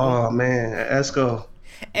Future album. Oh man, Esco.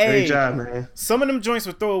 Great job, man. Some of them joints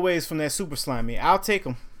were throwaways from that Super Slimy. I'll take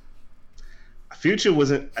them. Future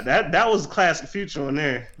wasn't that was classic Future on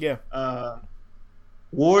there. Yeah.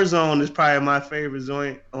 Warzone is probably my favorite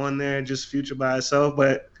joint on there, just Future by itself.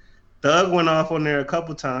 But Thug went off on there a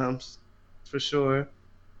couple times, for sure.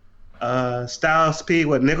 Styles P,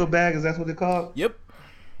 what, Nickelback? Is that what they called? Yep.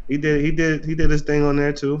 He did his thing on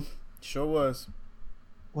there too. Sure was.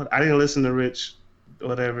 What? I didn't listen to Rich,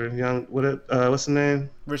 whatever. What's the name?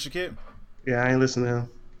 Rich the Kid. Yeah, I ain't listen to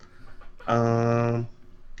him.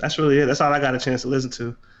 That's really it. That's all I got a chance to listen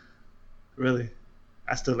to. Really.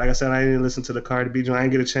 Like I said, I didn't listen to the Cardi B joint. I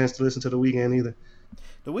didn't get a chance to listen to The Weeknd either.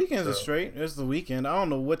 The Weeknd's a straight. It's The Weeknd. I don't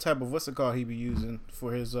know what type of what's-it-called he be using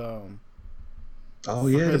for his Oh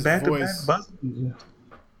yeah, the back-to-back buzz.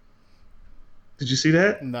 Did you see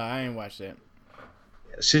that? No, I ain't watched that.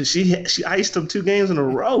 She iced him 2 games in a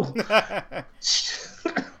row.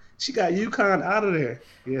 She got UConn out of there.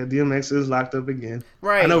 Yeah, DMX is locked up again.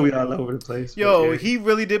 Right. I know we all over the place. Yo, he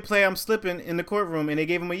really did play I'm Slipping in the courtroom, and they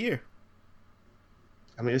gave him a year.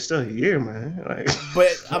 I mean, it's still a year, man. Like,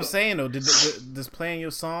 but I'm saying, though, does playing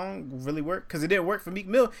your song really work? Because it didn't work for Meek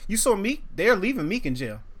Mill. You saw Meek. They're leaving Meek in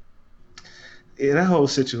jail. Yeah, that whole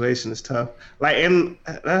situation is tough. Like, and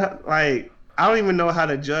I don't even know how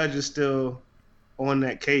the judge is still on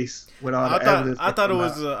that case with all the evidence. I thought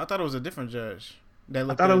it was a different judge.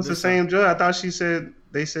 I thought it was the same judge. I thought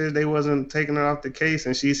they said they wasn't taking her off the case,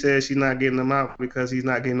 and she said she's not getting him out because he's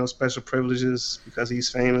not getting no special privileges because he's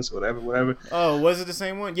famous, whatever. Oh, was it the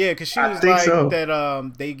same one? Yeah, because she was like so.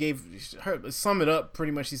 That they gave her, sum it up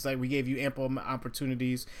pretty much. She's like, we gave you ample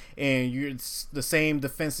opportunities, and you're the same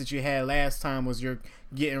defense that you had last time was you're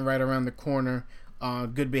getting right around the corner,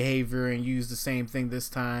 good behavior, and use the same thing this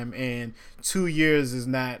time. And 2 years is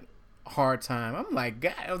not hard time. I'm like,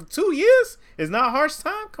 God, 2 years is not harsh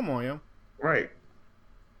time? Come on, yo. Right.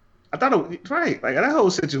 I thought right. Like, that whole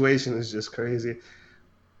situation is just crazy.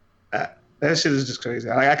 That shit is just crazy.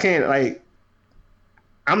 Like, I can't, like,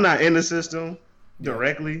 I'm not in the system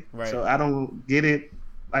directly, right. So I don't get it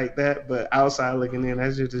like that. But outside looking in,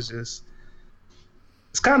 that shit is just,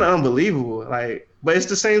 it's kind of unbelievable. Like, but it's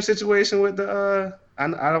the same situation with the,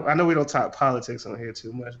 I know we don't talk politics on here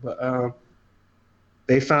too much, but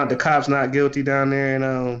they found the cops not guilty down there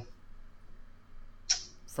in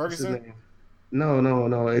Ferguson.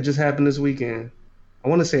 No. It just happened this weekend. I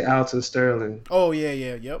want to say Alton Sterling. Oh yeah,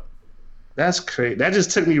 yep. That's crazy. That just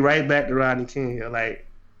took me right back to Rodney King. Like,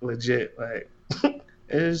 legit. Like,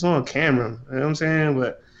 it's on camera. You know what I'm saying?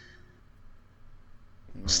 But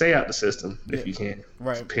stay out the system if you can.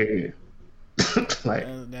 Right. Period. Like,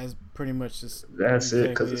 that's pretty much just. That's exactly it.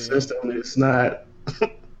 Because the system is not.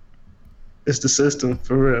 It's the system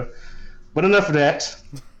for real. But enough of that.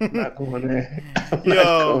 I'm not going there.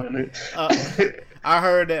 I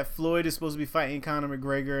heard that Floyd is supposed to be fighting Conor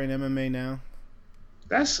McGregor in MMA now.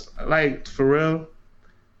 That's like for real.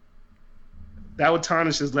 That would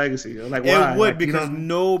tarnish his legacy. Like, why? It would, like, because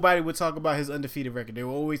nobody would talk about his undefeated record. They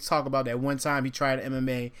would always talk about that one time he tried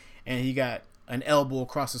MMA and he got an elbow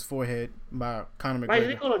across his forehead by Conor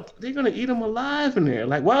McGregor. Like, they're gonna eat him alive in there.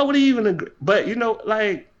 Like, why would he even agree? But you know,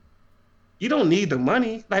 like, you don't need the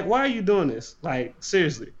money. Like, why are you doing this? Like,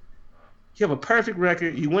 seriously, you have a perfect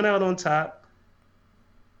record. You went out on top.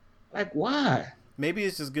 Like, why? Maybe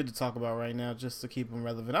it's just good to talk about right now, just to keep him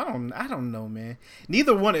relevant. I don't know, man.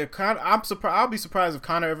 Neither one. I'm surprised. I'll be surprised if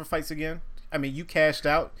Conor ever fights again. I mean, you cashed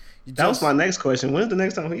out. That was my next question. When's the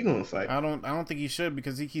next time he gonna fight? I don't think he should,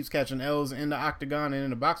 because he keeps catching L's in the octagon and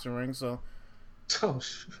in the boxing ring. So. Oh.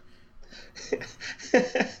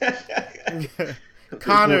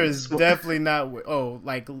 Conor is definitely not. Oh,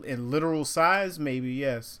 like in literal size, maybe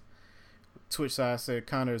yes. Twitch side said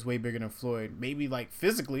Conor is way bigger than Floyd. Maybe like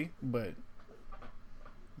physically, but.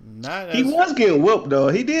 He was getting whooped though.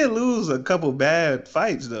 He did lose a couple bad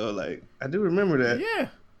fights though. Like, I do remember that. Yeah,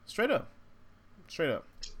 straight up.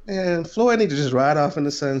 And Floyd need to just ride off in the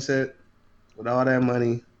sunset with all that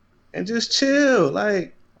money and just chill.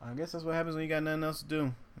 Like, I guess that's what happens when you got nothing else to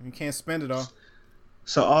do. You can't spend it all.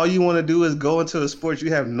 So all you want to do is go into a sport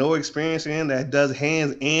you have no experience in that does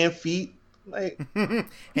hands and feet. Like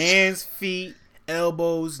hands, feet,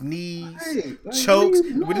 elbows, knees, chokes.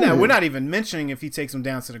 We're not even mentioning if he takes them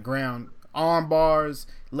down to the ground. Arm bars,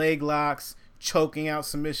 leg locks, choking out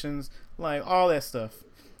submissions, like all that stuff.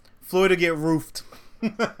 Floyd will get roofed. You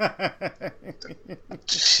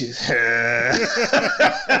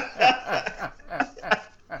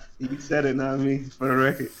said it, not me, for the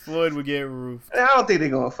record. Floyd would get roofed. I don't think they're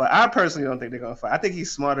going to fight. I personally don't think they're going to fight. I think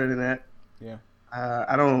he's smarter than that. Yeah.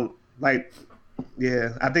 I don't like.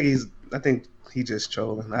 Yeah, I think he just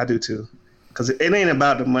trolling. I do too, because it ain't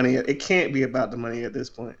about the money. It can't be about the money at this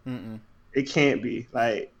point. It can't be.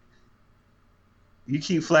 Like, you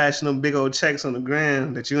keep flashing them big old checks on the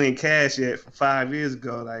ground that you ain't cashed yet from 5 years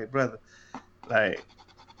ago. Like, brother, like,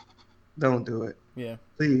 don't do it. Yeah.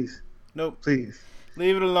 Please. Nope. Please.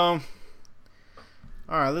 Leave it alone.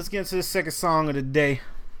 All right, let's get into the second song of the day.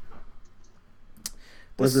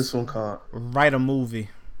 What's this one called? Write a Movie.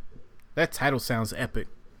 That title sounds epic.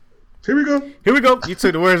 Here we go. You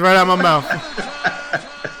took the words right out of my mouth.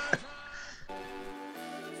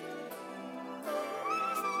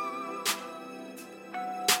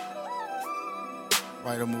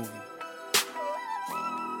 Write a movie.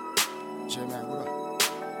 J-Mac, what up?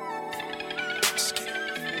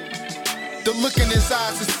 The look in his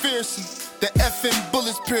eyes is fearsome. The effing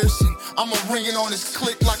bullets piercing. I'ma ring it on his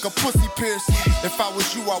click like a pussy piercing. If I was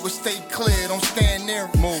you, I would stay clear. Don't stand near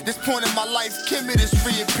him. This point in my life, Kimmy is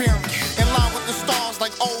reappearing. In line with the stars like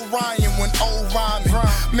Orion when old rhyming.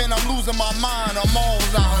 Man, I'm losing my mind. I'm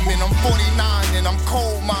Alzheimer's. I'm 49 and I'm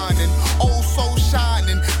coal mining. Old soul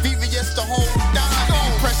shining. VVS the whole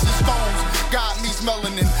diamond. Precious stones. God meets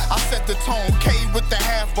melanin. I set the tone. K with the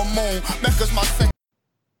half a moon. Mecca's my second.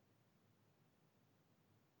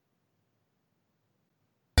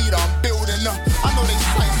 I know they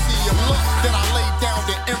sightsee a look, then I lay down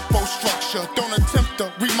the infrastructure. Don't attempt to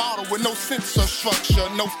remodel with no sense of structure,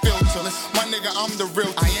 no filter. My nigga, I'm the real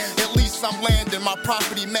thing. At least I'm landing. My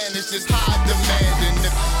property man is just high demanding.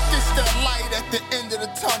 This that light at the end of the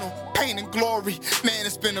tunnel, pain and glory. Man,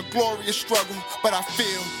 it's been a glorious struggle, but I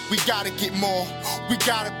feel we gotta get more. We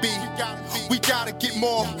gotta be, we gotta get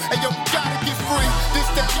more. And yo, we gotta get free. This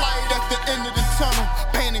that light at the end of the tunnel,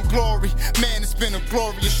 pain and glory. Man, it's been a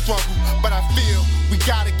glorious struggle, but I feel we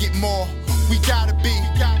gotta get more. We gotta be,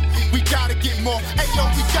 we gotta get more. Hey yo,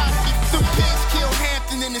 we gotta get some pigs killed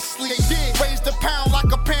Hampton in his sleep. They did raise the pound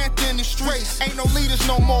like a panther in the streets. Ain't no leaders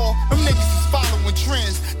no more. Them niggas is following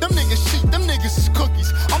trends. Them niggas sheep, them niggas is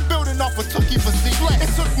cookies. I'm building off a tookie for Z.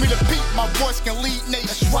 It took me to peep, my voice can lead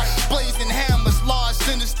nations. Blazing hammers lodged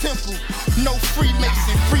in his temple. No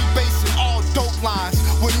Freemason, freebasing, all dope lines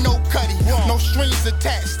with no cutty, no strings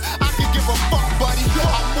attached. I can give a fuck, buddy.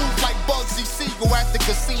 I move like Bugsy Siegel at the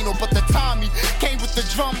casino, but the Tommy came with the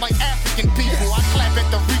drum like African people. I clap at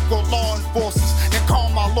the Rico law enforcers and call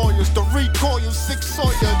my lawyers. The recoil, 6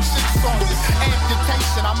 Sawyer, 6 Sawyers.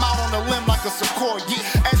 Amputation, I'm out on a limb like a sequoia.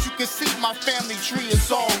 As you can see, my family tree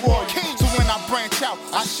is all royal. So when I branch out,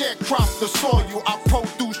 I share crop the soil. I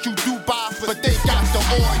produce you Dubai, but they got the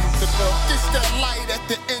oil. This that light at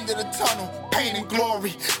the end of the tunnel, pain and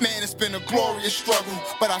glory. Man, it's been a glorious struggle,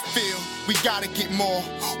 but I feel we gotta get more.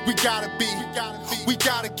 We gotta be, we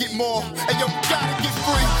gotta get more. And yo, we gotta get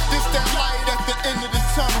free. This that light at the end of the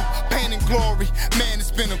tunnel, pain and glory. Man,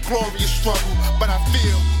 it's been been a glorious struggle, but I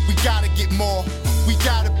feel we gotta get more. We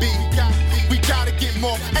gotta get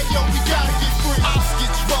more. Hey yo, we gotta get free. Ops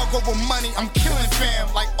get drug over money, I'm killing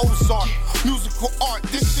fam like Ozark. Musical art,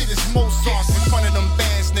 this shit is Mozart. In front of them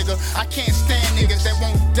bands, nigga, I can't stand niggas that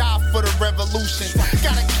won't die for the revolution.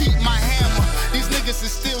 Gotta keep my hammer, these niggas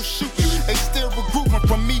is still shooting. They still regrouping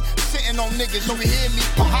from me, sitting on niggas. You hear me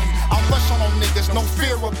pop, I rush on them niggas, no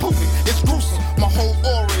fear of Putin. It's gruesome, my whole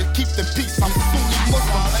aura is keep the peace. I'm Sunni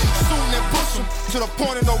Muslim, soon and push 'em to the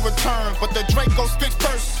point of no return. But the Draco spit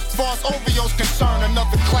first. As far as OVO's concerned,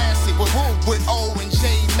 another classic with who? With O and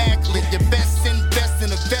J Macklin. The best invest in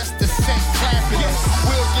the best to set clapping.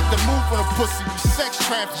 We'll get the move on the pussy, we sex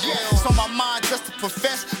trafficking. It's on my mind just to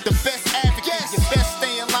profess the best advocate. Your best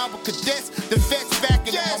stay in line with cadets, the vets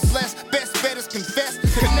backing them. I'm blessed, best bet is confess.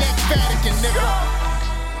 Connect Vatican, nigga.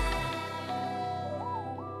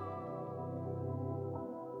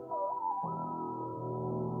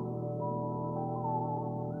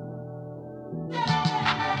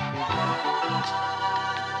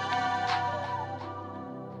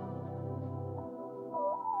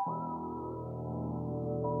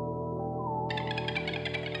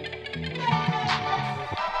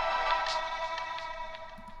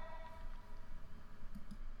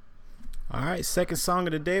 Alright, second song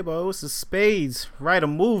of the day, bro. This is Spades. Write a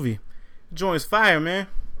movie. Joint's fire, man.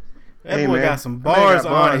 That boy man, got some bars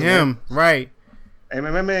on him. Man. Right. Hey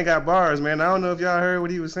man, that man got bars, man. I don't know if y'all heard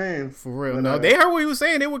what he was saying. For real. But, no, they heard what he was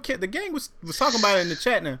saying. They were the gang was talking about it in the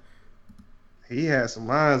chat now. He had some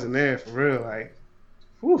lines in there for real. Like,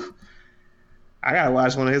 whew. I gotta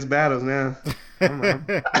watch one of his battles now.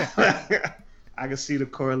 I can see the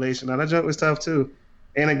correlation. Now that joint was tough too.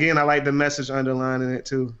 And again, I like the message underlying in it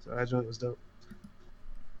too. So that joint was dope.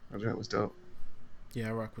 Yeah,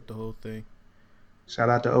 I rock with the whole thing. Shout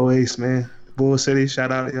out to Oasis, man. Bull City,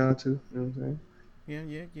 shout out to y'all too. You know what I'm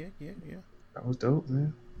saying? Yeah. That was dope,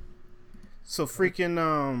 man. So freaking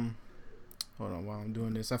hold on while I'm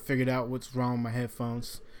doing this. I figured out what's wrong with my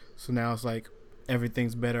headphones. So now it's like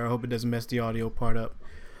everything's better. I hope it doesn't mess the audio part up.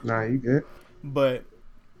 Nah, you good. But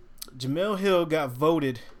Jemele Hill got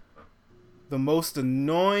voted the most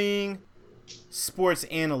annoying sports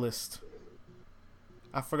analyst.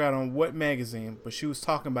 I forgot on what magazine, but she was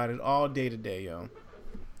talking about it all day today, yo.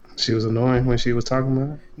 She was annoying when she was talking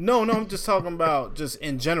about it? No, I'm just talking about just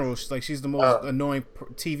in general. She's the most annoying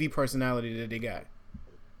TV personality that they got.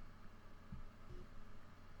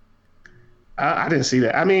 I didn't see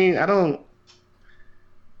that. I mean,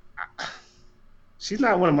 she's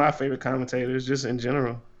not one of my favorite commentators, just in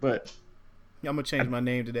general. But I'm gonna change my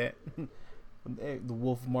name to that. The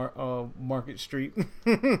Wolf Market Street.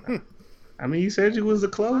 I mean, you said you was the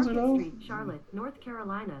closer, though. Street, Charlotte, North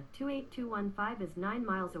Carolina, 28215 is 9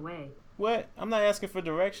 miles away. What? I'm not asking for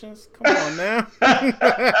directions. Come on now.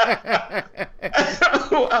 I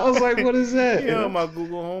was like, what is that? Yo, my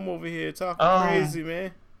Google Home over here talking crazy, man.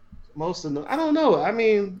 Most of them, I don't know. I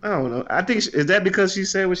mean, I don't know. I think is that because she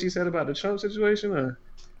said what she said about the Trump situation, or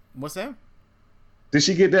what's that? Did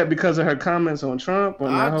she get that because of her comments on Trump? Or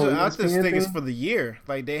I just think it's for the year.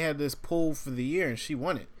 Like, they had this poll for the year, and she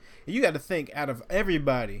won it. And you got to think, out of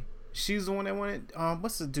everybody, she's the one that won it.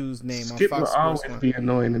 What's the dude's name Skip on Fox will Sports? Always be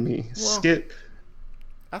annoying to me. Well, Skip.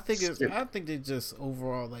 I think they just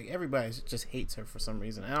overall, like, everybody just hates her for some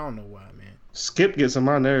reason. I don't know why, man. Skip gets on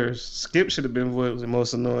my nerves. Skip should have been what was the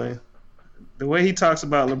most annoying. The way he talks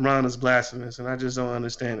about LeBron is blasphemous, and I just don't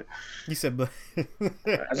understand it. You said,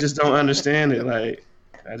 I just don't understand it. Like,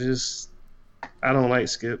 I don't like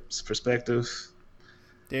Skip's perspective.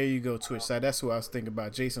 There you go, Twitch side. That's who I was thinking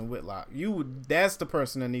about, Jason Whitlock. That's the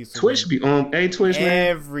person that needs to Twitch win. Be on. Hey, Twitch, man.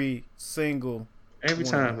 Every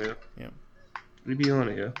time, yeah. Yeah. We be on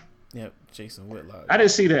it, yeah. Yep, Jason Whitlock. I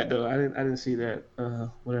didn't see that though. I didn't see that.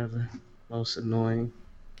 Whatever. Most annoying.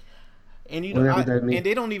 And you know, and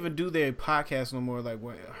they don't even do their podcast no more. Like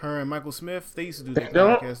her and Michael Smith, they used to do their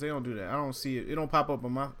podcast. They don't do that. I don't see it. It don't pop up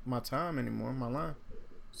on my time anymore, my line.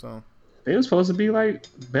 So they were supposed to be like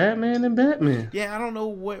Batman and Batman. Yeah, I don't know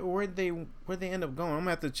where they end up going. I'm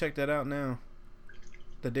gonna have to check that out now.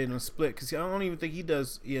 That they don't split, because I don't even think he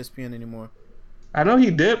does ESPN anymore. I know he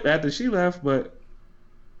dipped after she left, but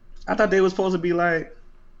I thought they were supposed to be like,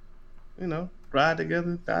 you know, ride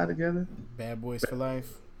together, die together. Bad boys for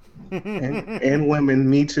life. and women,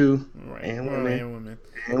 me too. Right. And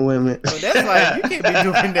So women. that's like, you can't be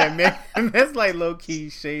doing that, man. That's like low key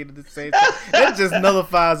shade at the same time. That just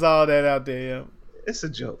nullifies all that out there. Yeah. It's a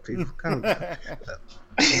joke, people. Come on.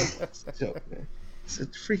 It's a joke, man. It's a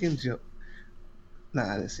freaking joke.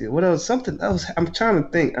 Nah, I didn't see it. What else? Something else. I'm trying to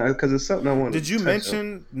think because it's something I want. Did you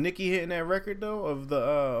mention Nicki hitting that record though of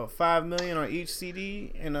the 5 million on each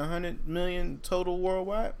CD and 100 million total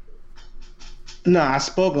worldwide? No, I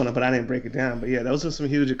spoke on it, but I didn't break it down. But yeah, those are some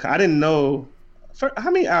huge. I didn't know.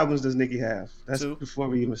 How many albums does Nicki have? That's 2. Before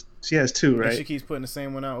we even. She has 2, right? And she keeps putting the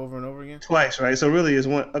same one out over and over again. Twice, right? So really, it's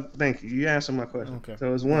one. Thank you. You answered my question. Okay.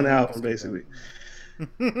 So it's one album basically.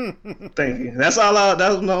 Thank you. That's all. That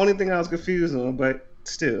was the only thing I was confused on. But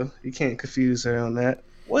still, you can't confuse her on that.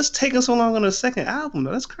 What's taking so long on the second album?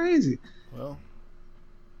 Though? That's crazy. Well,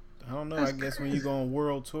 I don't know. I guess when you go on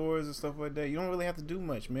world tours and stuff like that, you don't really have to do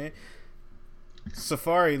much, man.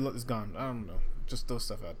 Safari is gone. I don't know. Just throw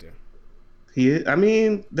stuff out there. I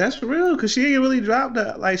mean, that's real because she ain't really dropped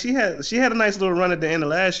that. Like she had a nice little run at the end of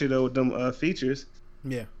last year though with them features.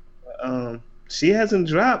 Yeah. She hasn't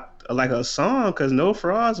dropped like a song because No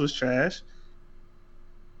Frauds was trash.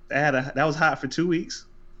 That was hot for 2 weeks.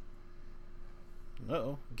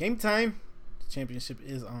 Game time. The championship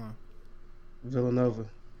is on. Villanova,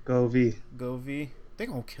 go V. Go V. They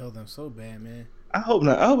gonna kill them so bad, man. I hope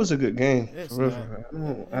not. I hope it's a good game. It's for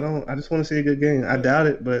real. I just want to see a good game. I doubt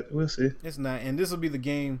it, but we'll see. It's not, and this will be the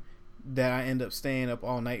game that I end up staying up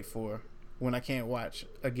all night for when I can't watch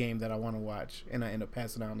a game that I want to watch, and I end up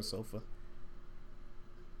passing out on the sofa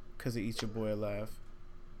because it eats your boy alive.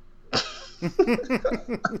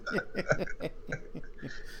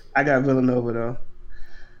 I got Villanova though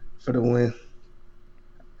for the win,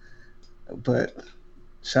 but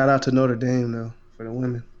shout out to Notre Dame though for the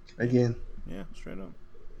women again. Yeah, straight up.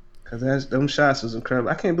 Cause them shots was incredible.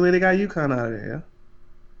 I can't believe they got UConn out of there.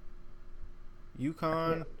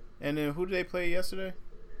 UConn, and then who did they play yesterday?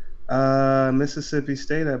 Mississippi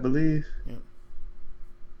State, I believe. Yeah.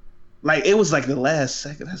 Like it was like the last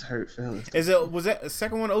second. That's hurt feelings. Was that the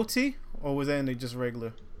second one OT or was that in the just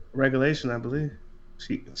regular? Regulation, I believe.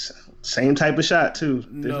 Same type of shot too.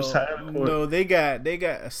 No, they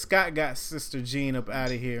got Scott got Sister Jean up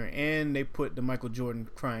out of here, and they put the Michael Jordan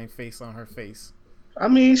crying face on her face. I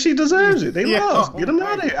mean, she deserves it. They lost. Get them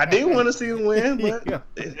out of here. I didn't want to see them win, but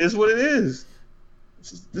it's what it is.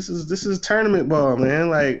 This is tournament ball, man.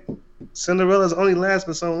 Like Cinderella's only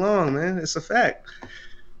lasted so long, man. It's a fact.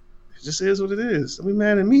 It just is what it is. Don't be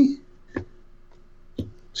mad at me.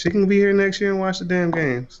 She can be here next year and watch the damn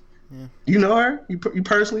games. Yeah. You know her? You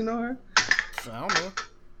personally know her? I don't know.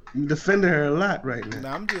 You defended her a lot right now.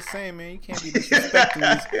 Nah, I'm just saying, man, you can't be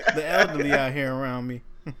disrespecting the elderly out here around me.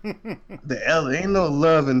 The elder ain't no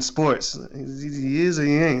love in sports. He is or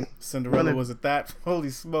he ain't. Cinderella was a thought.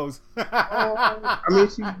 Holy smokes! I mean,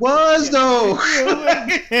 she was though.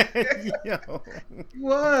 She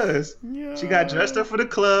was. Yo. She got dressed up for the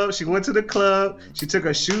club. She went to the club. She took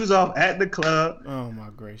her shoes off at the club. Oh my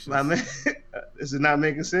gracious! My man, is it not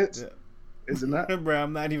making sense? Yeah. Is it not? Bro,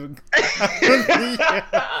 I'm not even. You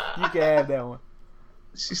can have that one.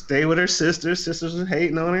 She stayed with her sister. Sisters was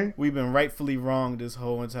hating on her. We've been rightfully wrong this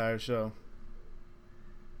whole entire show.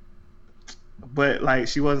 But like,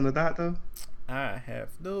 she wasn't a thought though. I have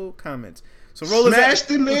no comments. So roll smashed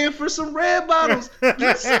the man for some red bottles.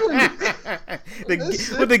 Listen.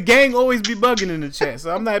 The gang always be bugging in the chat,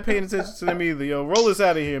 so I'm not paying attention to them either. Yo, roll us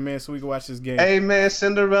out of here, man, so we can watch this game. Hey man,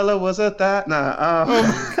 Cinderella was a thought. Nah.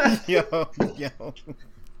 Yo.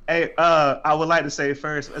 Hey, I would like to say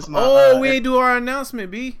first. It's my, we ain't do our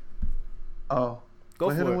announcement, B. Oh, go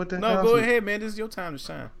for it. No, go ahead, man. This is your time to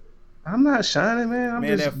shine. I'm not shining, man. I'm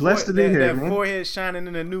just blessed to be here, man. That forehead shining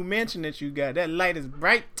in the new mansion that you got. That light is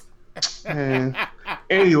bright. Man.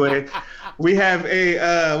 Anyway, we have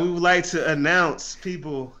we would like to announce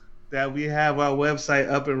people that we have our website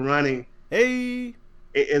up and running. Hey,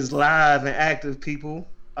 it is live and active, people.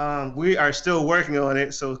 We are still working on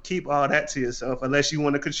it, so keep all that to yourself unless you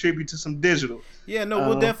want to contribute to some digital. Yeah, no,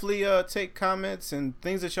 we'll definitely take comments and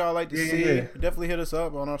things that y'all like to see. Yeah. Definitely hit us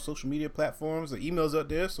up on our social media platforms. The email's up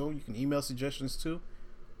there, so you can email suggestions too.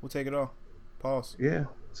 We'll take it all. Pause. Yeah.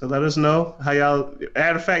 So let us know how y'all.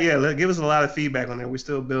 Matter of fact, give us a lot of feedback on that. We're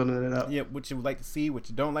still building it up. Yeah, what you would like to see, what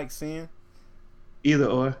you don't like seeing. Either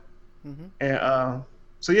or. Mm-hmm. And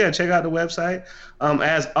so yeah, check out the website.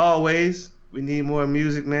 As always, we need more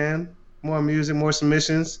music, man. More music, more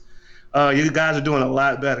submissions. You guys are doing a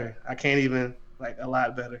lot better. I can't even a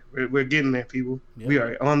lot better. We're getting there, people. Yep. We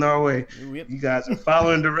are on our way. Yep. You guys are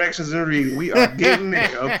following directions and reading. We are getting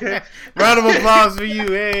there, okay? Round of applause for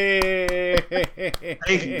you. Hey.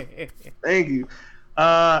 Thank you.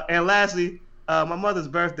 And lastly, my mother's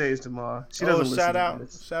birthday is tomorrow. She doesn't listen shout to out.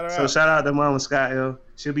 this. Shout out. So shout out to Mama Scott Hill.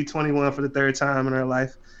 She'll be 21 for the third time in her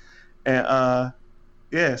life. And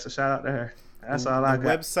yeah, so shout out to her. That's all I got. The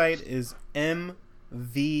website is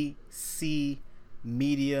MVC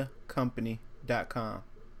MMMediaCompany.com.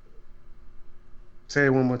 Say it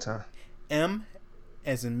one more time. M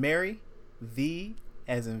as in Mary, V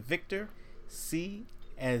as in Victor, C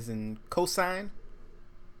as in cosine.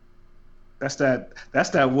 That's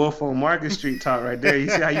that Wolf on Market Street talk right there. You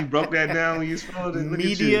see how you broke that down when you spelled it? Look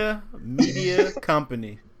Media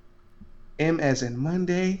Company. M as in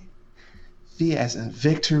Monday, V as in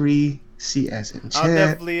victory, C as in I'll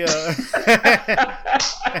chat.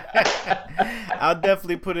 I'll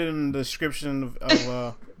definitely put it in the description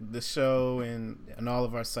of the show and all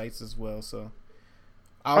of our sites as well. So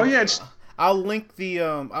I'll link the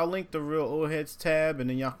Real Old Heads tab, and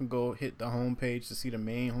then y'all can go hit the homepage to see the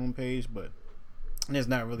main homepage. But there's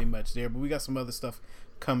not really much there. But we got some other stuff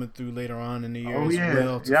coming through later on in the year as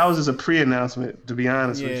well. That was just a pre-announcement, to be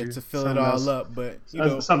honest with you. Yeah, to fill it all up. But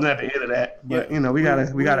something at the end of that. But we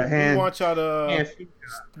want y'all to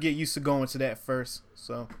get used to going to that first.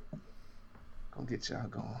 So I'll get y'all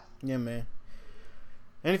going. Yeah, man.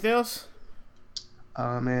 Anything else?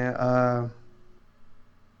 Nah.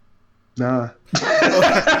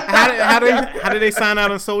 How do they sign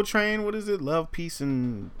out on Soul Train? What is it? Love, peace,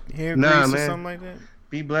 and hair grease or something like that?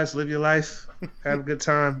 Be blessed, live your life, have a good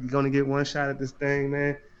time. You're gonna get one shot at this thing,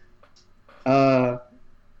 man. And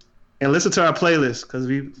listen to our playlist, because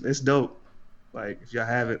it's dope. Like, if y'all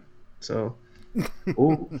haven't. So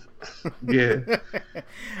yeah.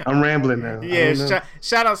 I'm rambling now. Yeah,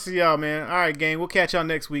 shout outs to y'all, man. All right, gang. We'll catch y'all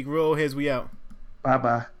next week. Real Old Heads, we out.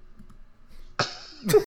 Bye-bye.